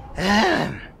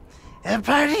 A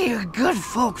party of good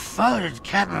folk followed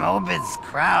Captain Obed's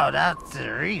crowd out to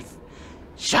the reef.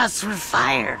 Shots were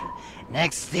fired.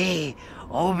 Next day,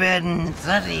 Obed and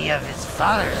 30 of his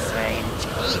followers were in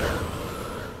jail.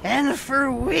 And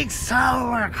for weeks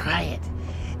all were quiet,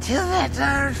 till that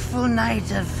artful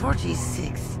night of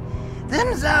 46.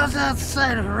 Them's out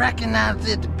outside reckoned out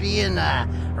it being a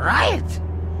riot.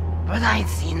 But I'd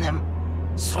seen them,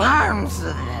 swarms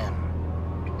of them.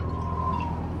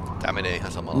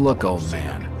 Look, old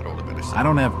man, I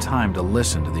don't have time to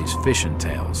listen to these fishing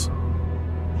tales.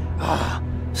 Oh,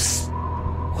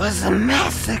 was a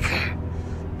massacre.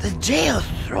 The jail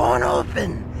thrown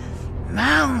open.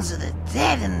 Mounds of the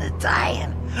dead and the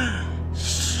dying.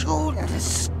 Shooting and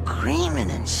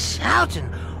screaming and shouting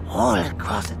all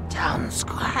across the town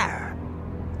square.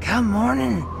 Come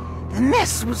morning, the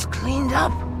mess was cleaned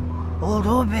up. Old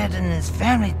Obed and his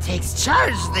family takes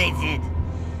charge, they did.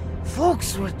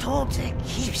 Folks were told to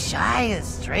keep shy as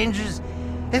strangers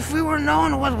if we were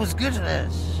knowing what was good for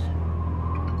us.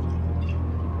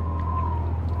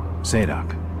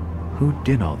 Zadok, who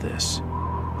did all this?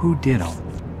 Who did all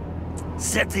this?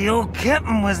 Said the old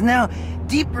captain was now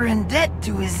deeper in debt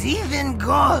to his heathen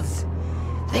gods.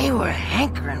 They were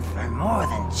hankering for more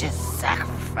than just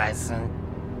sacrificing.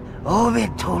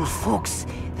 Obed told folks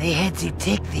they had to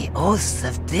take the oaths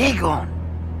of Dagon.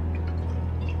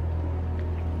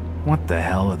 What the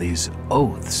hell are these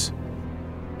oaths?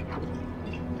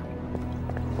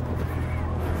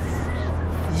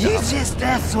 You just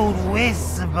asked old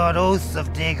Wes about oaths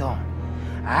of Dagon.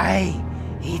 Aye,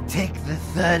 he'd take the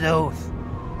third oath.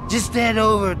 Just head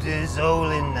over to his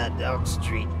hole in the Dark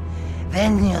Street.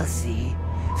 Then you'll see,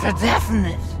 for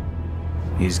definite.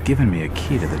 He's given me a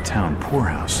key to the town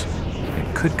poorhouse.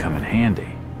 It could come in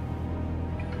handy.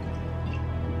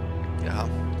 Jaha.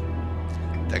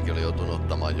 Tämäkin oli joutunut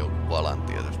ottamaan jonkun valan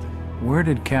tietysti. Where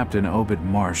did Captain Obed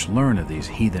Marsh learn of these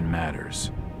heathen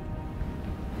matters?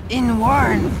 In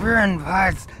warren foreign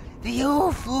parts, the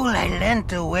old fool had learned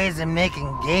to ways of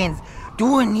making gains,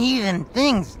 doing heathen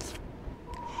things.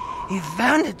 He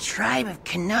found a tribe of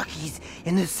Kanakis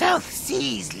in the South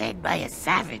Seas led by a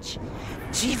savage.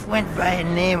 Chief went by a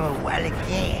name of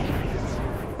Walakea.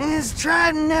 And his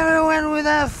tribe never went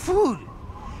without food,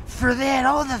 for they had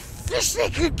all the fish they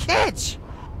could catch.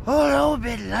 Old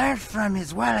Obed learned from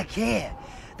his Walakea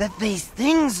that there's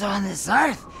things on this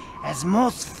earth as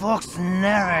most folks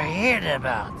never heard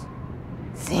about.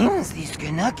 Seems these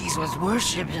Kanakis was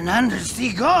worshipping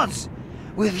undersea gods,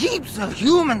 with heaps of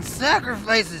human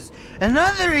sacrifices and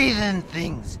other heathen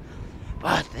things.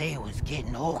 But they was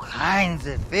getting all kinds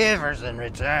of favors in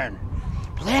return.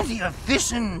 Plenty of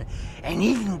fishing and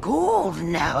even gold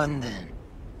now and then.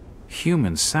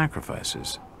 Human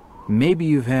sacrifices? Maybe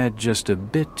you've had just a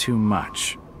bit too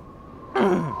much.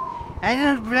 I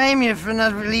don't blame you for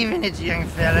not believing it, young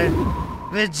fella.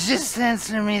 But just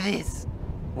answer me this.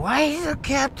 Why did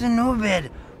Captain Obed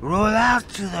roll out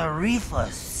to the reef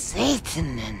of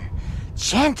Satan and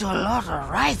chant a lot of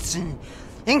rites and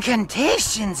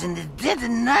incantations in the dead of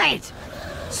night?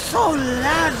 So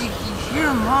loud you could hear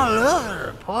them all over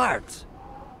the port.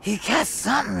 He cast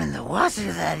something in the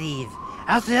water that eve,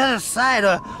 out the other side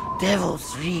of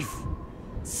Devil's Reef.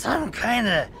 Some kind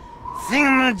of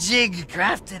thingamajig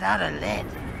crafted out of lead.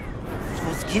 It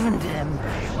was given to him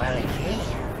by Walakea.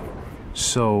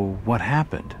 So, what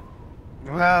happened?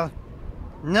 Well,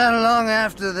 not long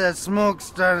after the smoke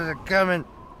started coming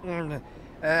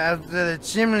out of the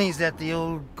chimneys at the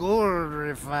old gold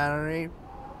refinery,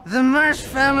 the Marsh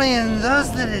family and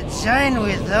those that had joined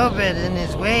with Obed in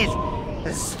his ways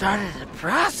started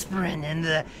prospering in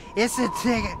the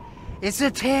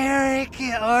esoteric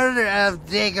order of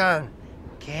Dagon.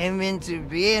 Came into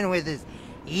being with his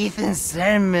heathen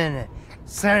sermon,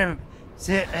 that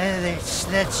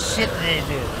shit they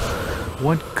do.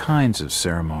 What kinds of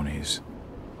ceremonies?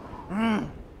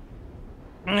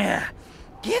 Yeah.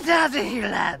 Get out of here,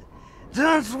 lad.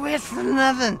 Don't wait for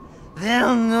nothing.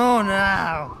 They'll know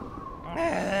now.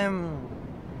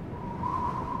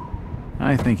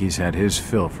 I think he's had his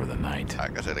fill for the night.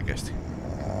 Aika selkeästi.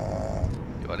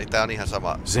 Joo, niin tää on ihan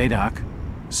sama. Zadok.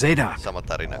 Sama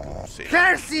tarina kuin siinä.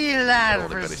 Curse you, lad,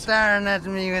 for staring at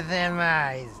me with them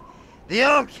eyes. The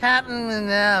old Captain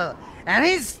Manel. And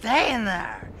he's staying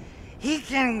there. He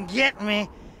can get me.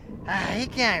 He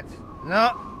can't.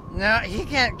 No, he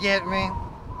can't get me.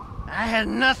 I had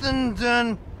nothing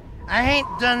done. I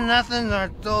ain't done nothing or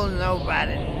told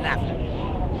nobody nothing.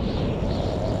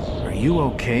 Are you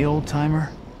okay, old-timer?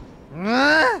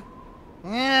 Huh?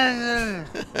 Yes,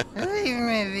 leave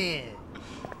me be.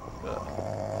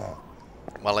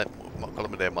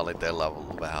 3D-mallinteilla on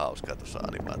ollut vähän hauskaa tuossa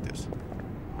animaatiossa.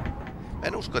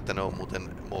 En usko, että ne on muuten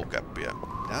mocappia.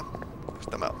 Ja, onko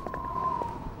tämä?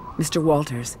 Mr.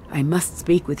 Walters, I must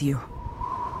speak with you.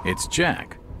 It's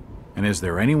Jack. And is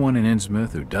there anyone in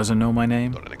Innsmouth who doesn't know my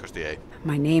name? Todennäköisesti ei.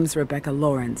 My name's Rebecca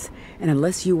Lawrence, and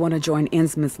unless you want to join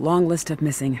Innsmouth's long list of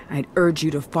missing, I'd urge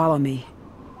you to follow me.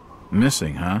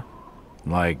 Missing, huh?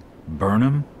 Like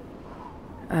Burnham?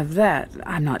 Of that,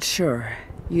 I'm not sure.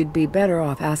 You'd be better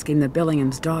off asking the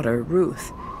Billingham's daughter,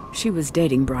 Ruth. She was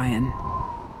dating Brian.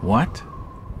 What?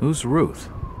 Who's Ruth?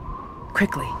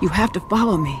 Quickly, you have to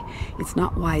follow me. It's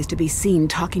not wise to be seen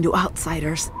talking to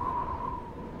outsiders.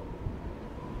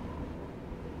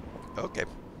 Okay.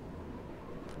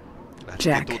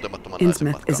 Jack,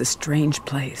 Innsmouth is a strange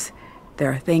place.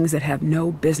 There are things that have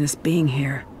no business being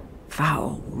here.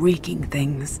 Foul, reeking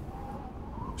things.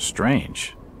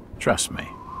 Strange? Trust me,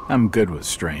 I'm good with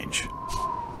strange.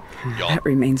 That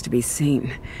remains to be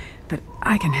seen, but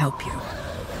I can help you.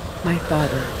 My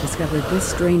father discovered this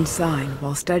strange sign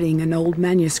while studying an old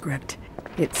manuscript.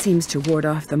 It seems to ward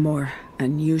off the more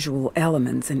unusual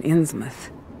elements in Innsmouth.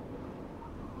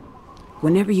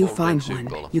 Whenever you find one,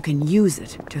 you can use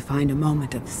it to find a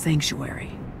moment of sanctuary.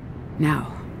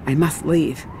 Now, I must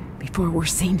leave before we're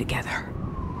seen together.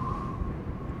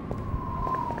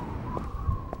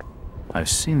 I've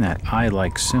seen that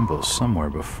eye-like symbol somewhere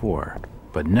before,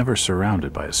 but never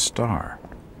surrounded by a star.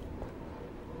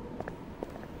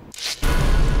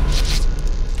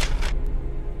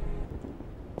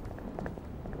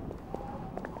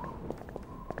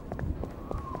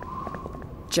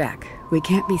 Jack, we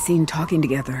can't be seen talking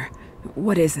together.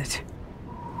 What is it?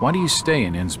 Why do you stay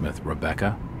in Innsmouth,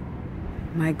 Rebecca?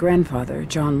 My grandfather,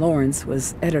 John Lawrence,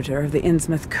 was editor of the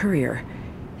Innsmouth Courier.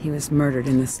 He was murdered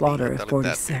in the slaughter of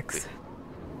 46.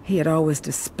 He had always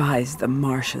despised the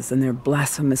Marshes and their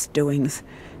blasphemous doings,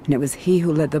 and it was he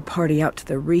who led the party out to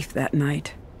the reef that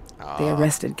night. They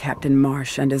arrested Captain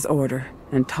Marsh and his order,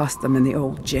 and tossed them in the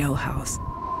old jailhouse.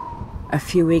 A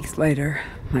few weeks later,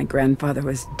 my grandfather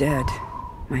was dead.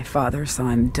 My father saw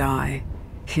him die.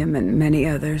 Him and many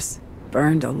others,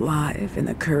 burned alive in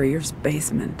the Courier's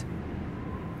basement.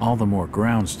 All the more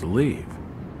grounds to leave.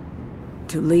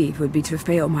 To leave would be to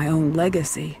fail my own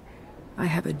legacy. I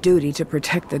have a duty to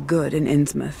protect the good in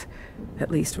Innsmouth,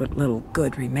 at least what little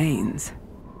good remains.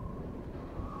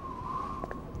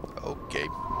 Okay.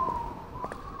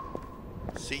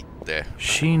 Sitten.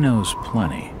 She knows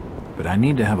plenty, but I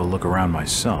need to have a look around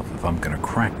myself if I'm gonna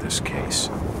crack this case.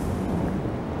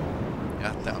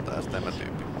 Ja tää on taas tämä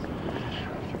tyyppi.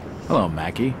 Hello,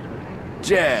 Mackie.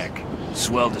 Jack,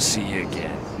 swell to see you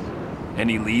again.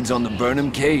 Any leads on the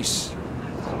Burnham case?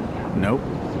 Nope.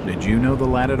 Did you know the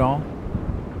lad at all?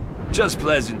 Just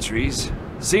pleasantries.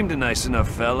 Seemed a nice enough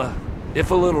fella,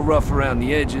 if a little rough around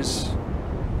the edges.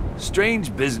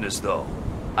 Strange business, though.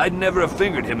 I'd never have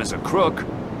fingered him as a crook.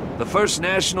 The First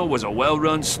National was a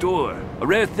well-run store, a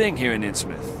rare thing here in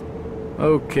Innsmouth.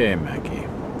 Okay, Mackie.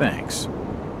 Thanks.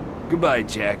 Goodbye,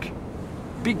 Jack.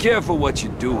 Be careful what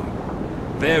you're doing.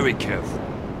 Very careful.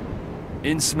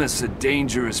 Innsmouth's a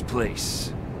dangerous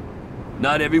place.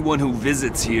 Not everyone who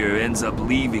visits here ends up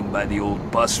leaving by the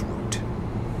old bus route.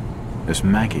 This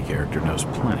Mackie character knows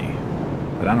plenty,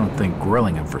 but I don't think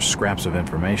grilling him for scraps of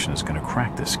information is gonna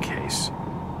crack this case.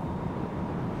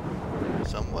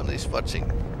 Someone is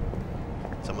watching.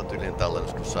 Sama tyylinen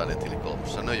tallennus kuin Silent Hill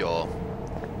 3. No joo.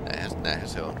 Näinhän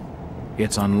se on.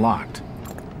 It's unlocked.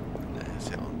 Näinhän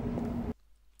se on.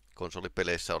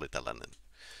 Konsolipeleissä oli tällainen.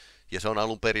 Ja se on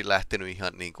alun perin lähtenyt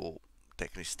ihan niinku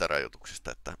teknisistä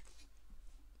rajoituksista, että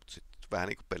sitten vähän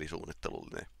niinku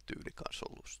pelisuunnittelullinen tyyli kanssa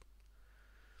ollut.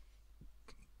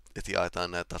 Että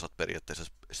jaetaan nämä tasot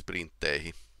periaatteessa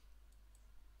sprintteihin.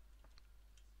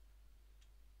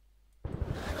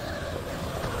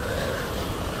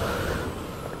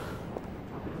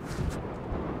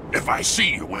 If I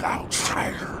see you with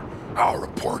outsider, I'll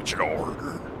report your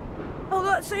order. I'll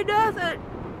not say nothing.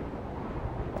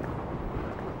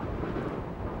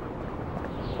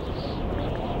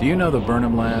 Do you know the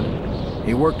Burnham lad?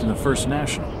 He worked in the First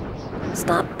National.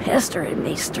 Stop pestering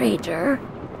me, stranger.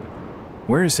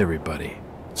 Where is everybody?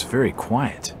 It's very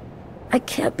quiet. I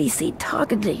can't be seen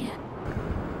talking to you.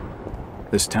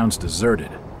 This town's deserted.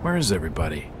 Where is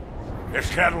everybody?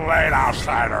 It's getting late,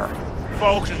 outsider.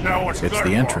 Folks know what's It's good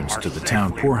the for entrance them to are the town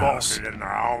safely poorhouse. bolted in their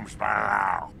homes by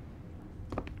now.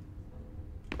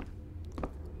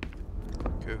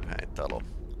 Köyhäin talo.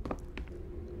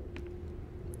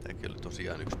 Tää kyllä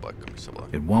tosiaan yksi paikka, missä voi...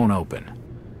 It won't open.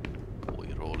 Voi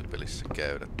roolipelissä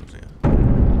käydä tosiaan.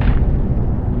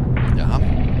 Jaha.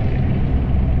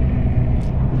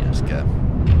 Jäskää.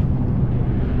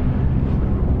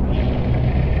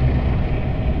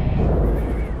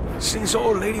 Since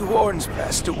old Lady Warren's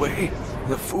passed away,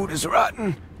 the food is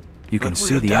rotten. You can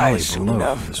see the alley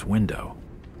below from this window.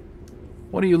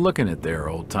 What are you looking at there,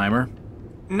 old-timer?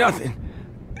 Nothing.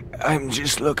 I'm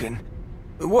just looking.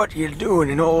 What you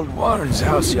doing in old Warren's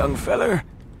house, young feller?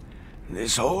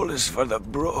 This hole is for the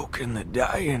broke and the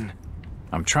dying.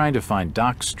 I'm trying to find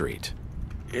Dock Street.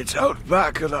 It's out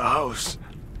back of the house.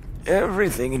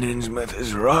 Everything in Innsmouth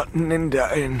is rotten and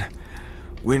dying.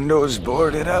 Windows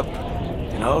boarded up,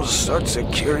 and all sorts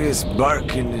of curious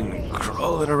barking and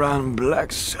crawling around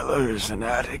black cellars and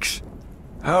attics.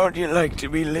 How'd you like to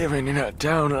be living in a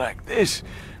town like this,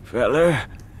 feller?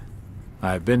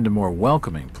 I've been to more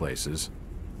welcoming places.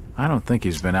 I don't think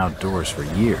he's been outdoors for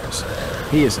years.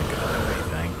 He isn't gonna do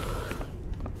anything.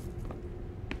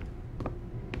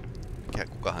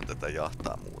 Kukahan tätä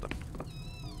jahtaa muuten?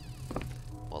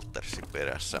 Waltersin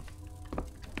perässä.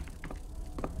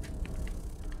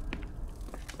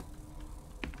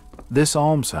 This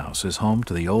almshouse is home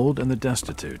to the old and the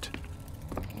destitute.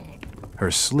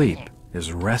 Her sleep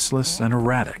is restless and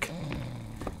erratic.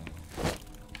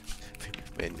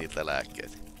 Vein niiltä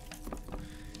lääkkeet.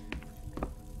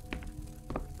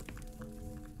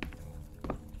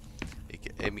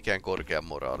 Ei mikään korkean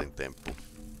moraalin temppu.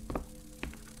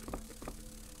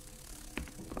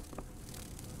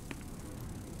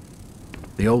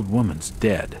 The old woman's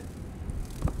dead.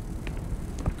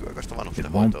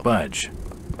 It won't budge.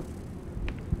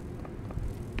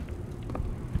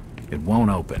 It won't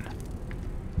open.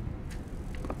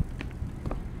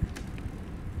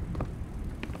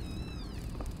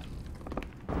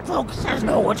 Folks says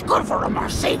know what's good for them are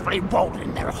safely bolted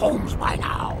in their homes by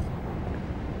now.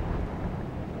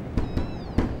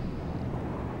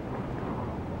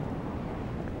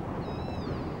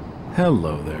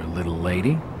 Hello there, little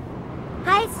lady.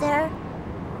 Hi, sir.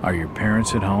 Are your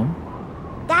parents at home?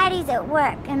 Daddy's at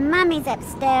work and Mummy's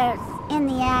upstairs in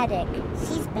the attic.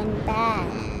 She's been bad.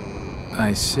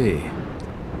 I see.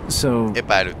 So,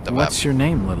 what's your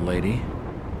name, little lady?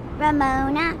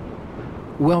 Ramona?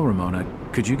 Well, Ramona,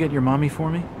 could you get your mommy for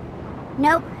me?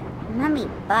 Nope. Mummy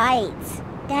bites.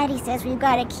 Daddy says we've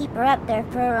got to keep her up there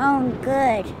for her own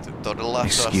good.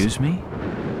 Excuse me?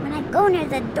 When I go near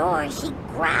the door, she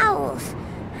growls.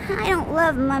 I don't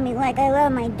love Mummy like I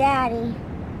love my daddy.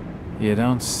 You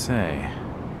don't say.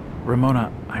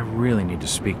 Ramona, I really need to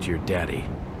speak to your daddy.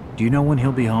 Do you know when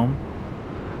he'll be home?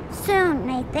 Soon,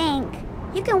 I think.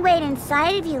 You can wait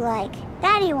inside if you like.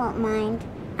 Daddy won't mind.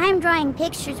 I'm drawing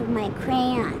pictures with my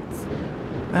crayons.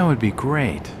 That would be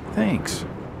great. Thanks.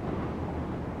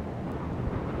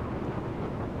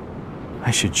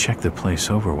 I should check the place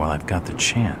over while I've got the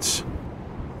chance.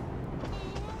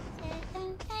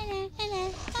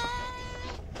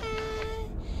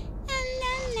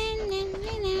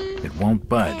 It won't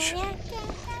budge.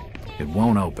 It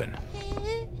won't open.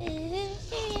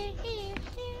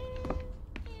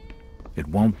 It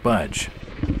won't budge.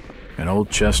 An old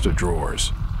chest of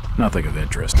drawers. Nothing of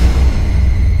interest.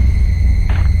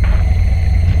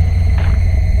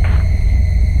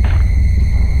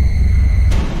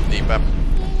 Niinpä.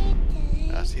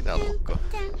 Siinä lukko.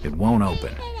 It won't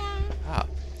open.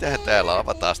 Mitähän täällä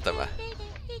avataan tämä?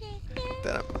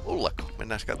 Täällä ullakko.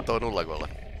 Mennään katsomaan ullakolla.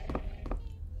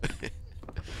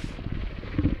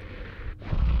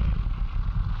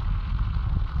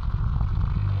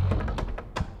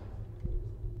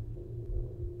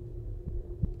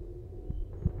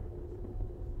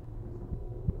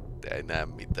 Tää ei näe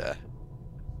mitään.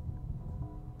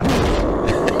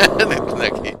 Nyt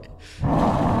näki.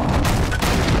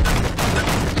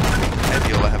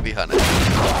 Äiti on vähän vihainen.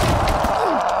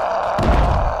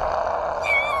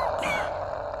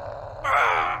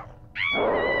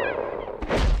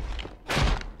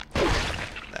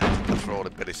 Näin tässä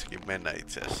roolipelissäkin mennä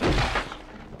itse asiassa.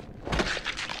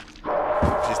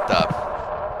 Siis tää...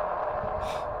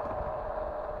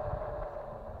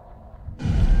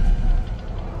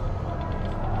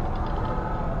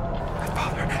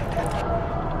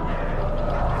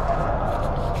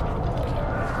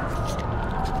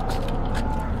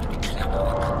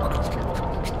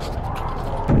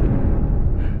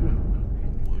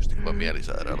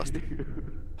 Mielisairaalasta.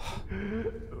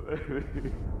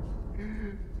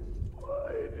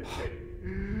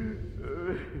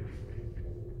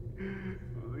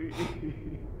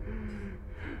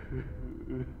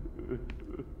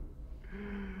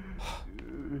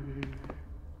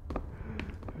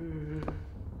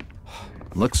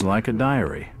 Looks like a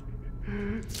diary.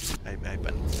 Eipä.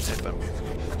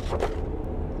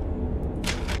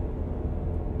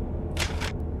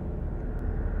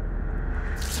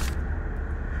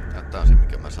 Tää on se,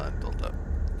 mikä mä sain tuolta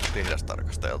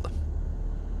tehdastarkastajalta.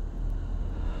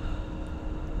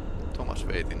 Thomas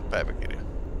Waitein päiväkirja.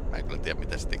 Mä en kyllä tiedä,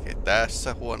 mitä se tekee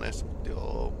tässä huoneessa, mutta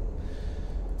joo.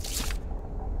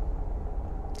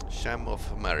 Sham of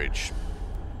Marriage.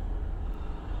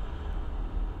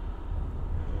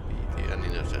 Beauty and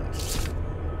Innocence.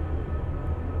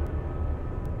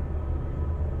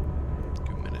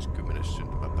 10.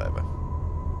 syntymäpäivä.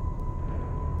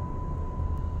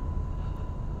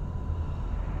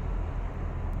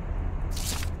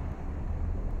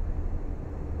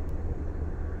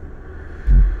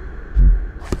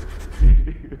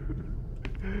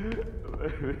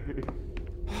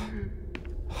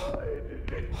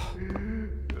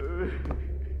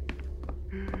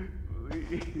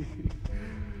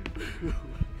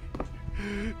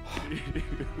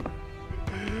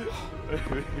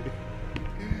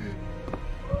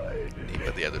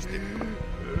 Niinpä tietysti.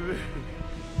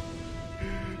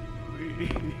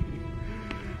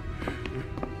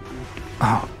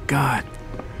 Oh, God.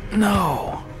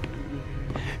 No.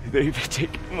 They've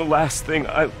taken the last thing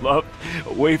I loved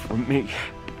away from me.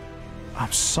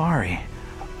 I'm sorry.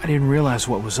 I didn't realize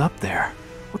what was up there.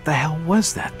 What the hell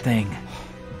was that thing?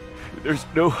 There's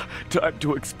no time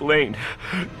to explain.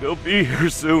 They'll be here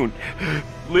soon.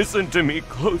 Listen to me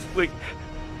closely.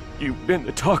 You've been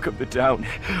the talk of the town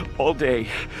all day,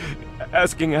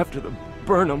 asking after the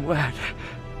Burnham lad.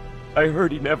 I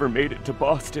heard he never made it to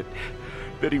Boston,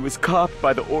 that he was copped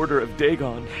by the order of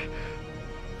Dagon.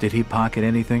 Did he pocket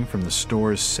anything from the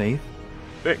store's safe?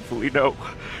 Thankfully, no.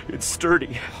 It's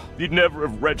sturdy. He'd never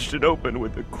have wrenched it open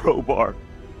with a crowbar.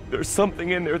 There's something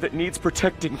in there that needs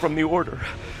protecting from the order.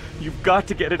 You've got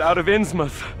to get it out of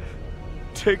Innsmouth.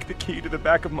 Take the key to the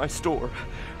back of my store.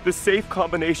 The safe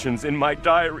combinations in my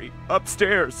diary,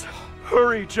 upstairs.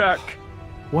 Hurry, Jack!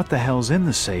 What the hell's in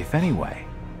the safe anyway?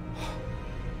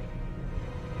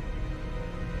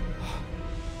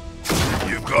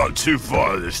 You've gone too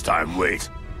far this time, Waite.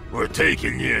 We're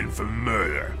taking you in for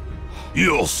murder.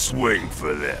 You'll swing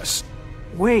for this.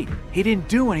 Wait, he didn't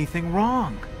do anything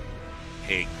wrong.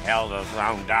 He killed his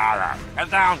own daughter.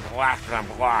 His own flesh and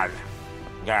blood.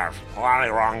 There's plenty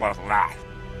wrong with that.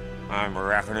 I'm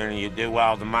reckoning you do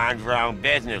well to mind your own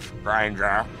business,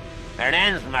 stranger. In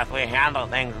Innsmouth, we handle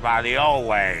things by the old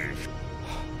ways.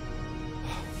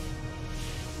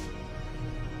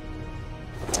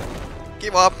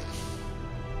 Kiva!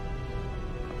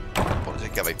 Poliisi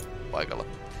kävi paikalla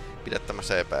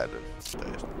pidättämässä epäilyn.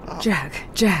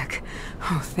 Jack.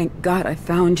 Oh, thank God I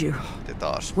found you.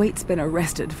 Taas. Waite's been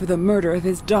arrested for the murder of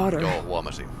his daughter. Joo,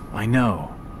 huomasin. I know.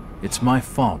 It's my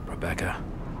fault, Rebecca.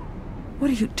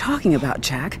 What are you talking about,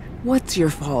 Jack? What's your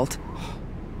fault?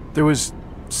 There was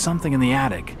something in the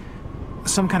attic.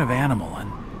 Some kind of animal,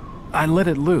 and I let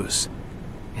it loose.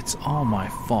 It's all my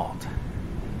fault.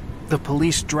 The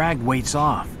police dragged Waits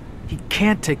off. He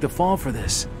can't take the fall for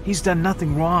this. He's done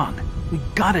nothing wrong. We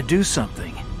gotta do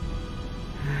something.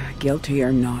 Guilty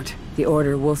or not, the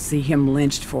Order will see him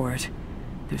lynched for it.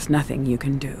 There's nothing you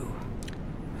can do.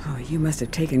 Oh, you must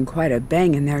have taken quite a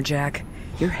bang in there, Jack.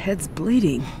 Your head's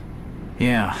bleeding.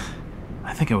 Yeah,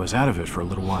 I think I was out of it for a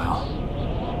little while.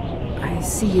 I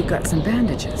see you've got some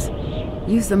bandages.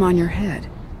 Use them on your head.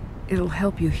 It'll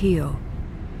help you heal.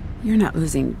 You're not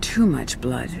losing too much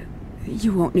blood.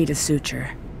 You won't need a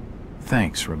suture.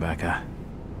 Thanks, Rebecca.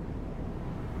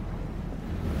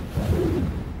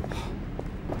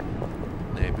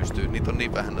 Niitä on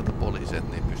niin vähän näitä poliiseja,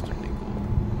 että ne ei pysty niinku...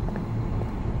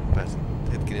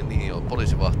 Hetkinen, niin joo,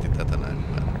 poliisivahti tätä näin.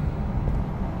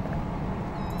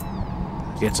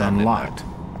 It's unlocked.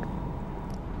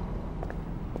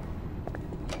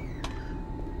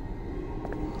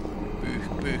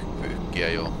 Pyykkiä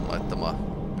joo, laittamaan.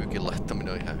 Pyykin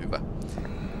laittaminen on ihan hyvä.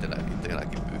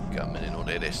 Itselläkin pyykkääminen on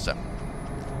edessä.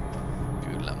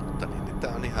 Kyllä, mutta niin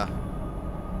tää on ihan...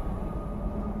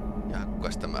 Ja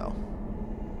kukas tämä on?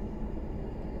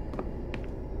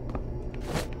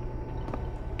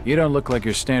 You don't look like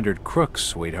your standard crook,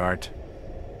 sweetheart.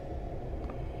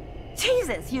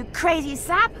 Jesus, you crazy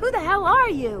sap! Who the hell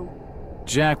are you?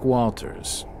 Jack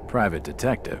Walters, private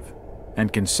detective.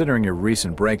 And considering your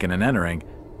recent break-in and entering,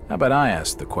 how about I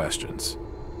ask the questions?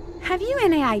 Have you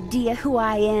any idea who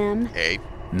I am? Hey.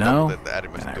 No, and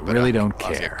I really don't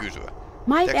care.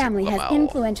 My family has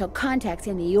influential contacts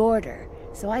in the Order,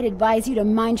 so I'd advise you to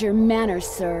mind your manners,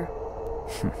 sir.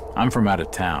 I'm from out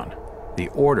of town. The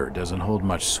Order doesn't hold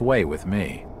much sway with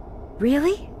me.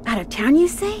 Really? Out of town, you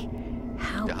say?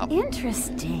 How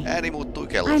interesting. Ääni muuttui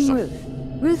kellossa. I'm Ruth.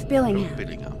 Ruth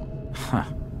Billingham. Huh.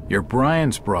 You're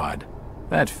Brian's broad.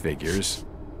 That figures.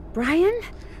 Brian?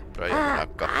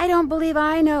 I don't believe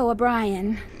I know a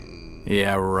Brian.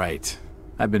 Yeah, right.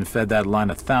 I've been fed that line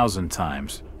 1,000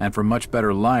 times, and from much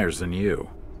better liars than you.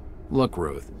 Look,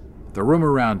 Ruth, the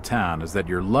rumor around town is that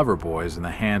your lover boy is in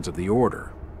the hands of the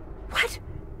Order. What?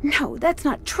 No, that's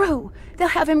not true. They'll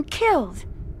have him killed.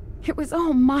 It was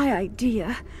all my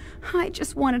idea. I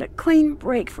just wanted a clean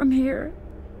break from here.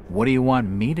 What do you want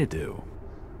me to do?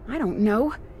 I don't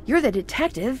know. You're the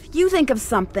detective. You think of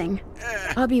something.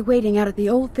 I'll be waiting out at the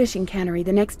old fishing cannery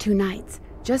the next 2 nights,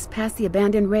 just past the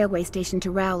abandoned railway station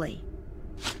to Rowley.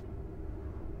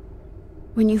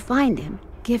 When you find him,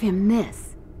 give him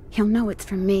this. He'll know it's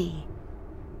from me.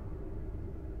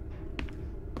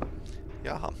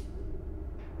 Jaha.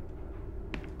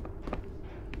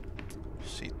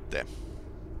 Sitten.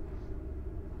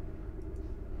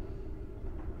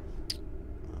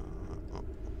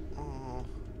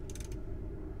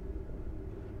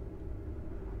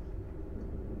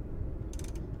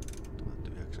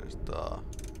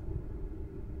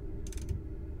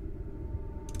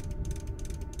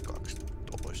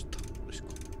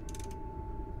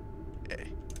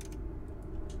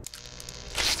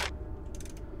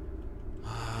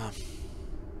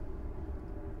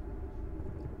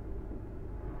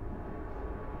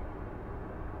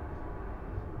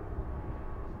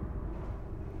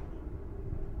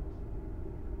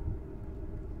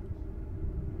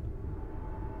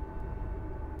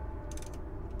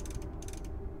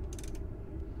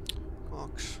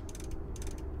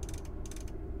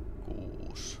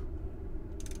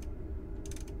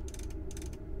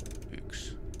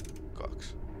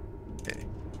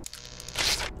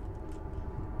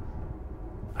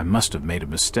 I must have made a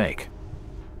mistake.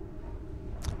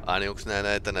 Niin onks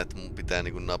näitä, että mun pitää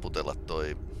niinku naputella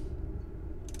toi...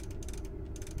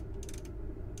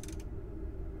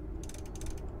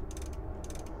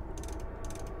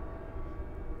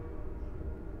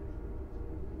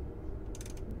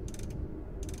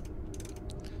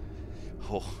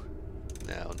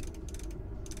 Nää on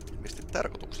ilmeisesti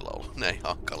tarkoituksella ollut näin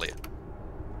hankalia.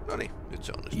 Noniin, nyt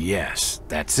se onnistuu. Yes,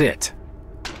 that's it.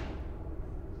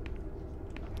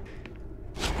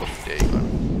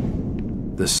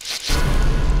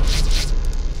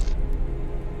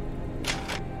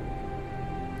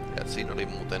 Ja siinä oli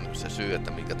muuten se syy,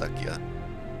 että minkä takia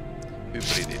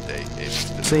hybridit ei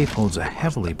pysty... Safe holds a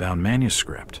heavily bound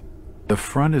manuscript. The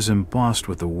front is embossed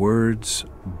with the words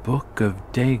Book of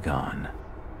Dagon.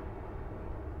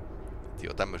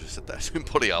 Joo, tämmöisessä tää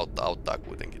symboli auttaa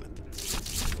kuitenkin, että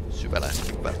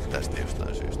syväläisesti välttää sitä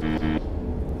jostain syystä.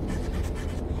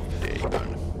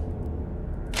 Dagon.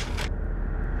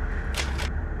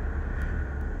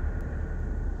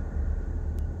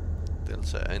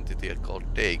 Tells an entity called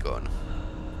Dagon.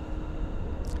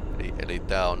 Eli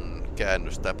tää on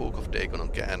käännös, tää Book of Dagon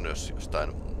on käännös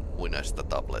jostain muinaisista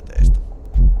tableteista.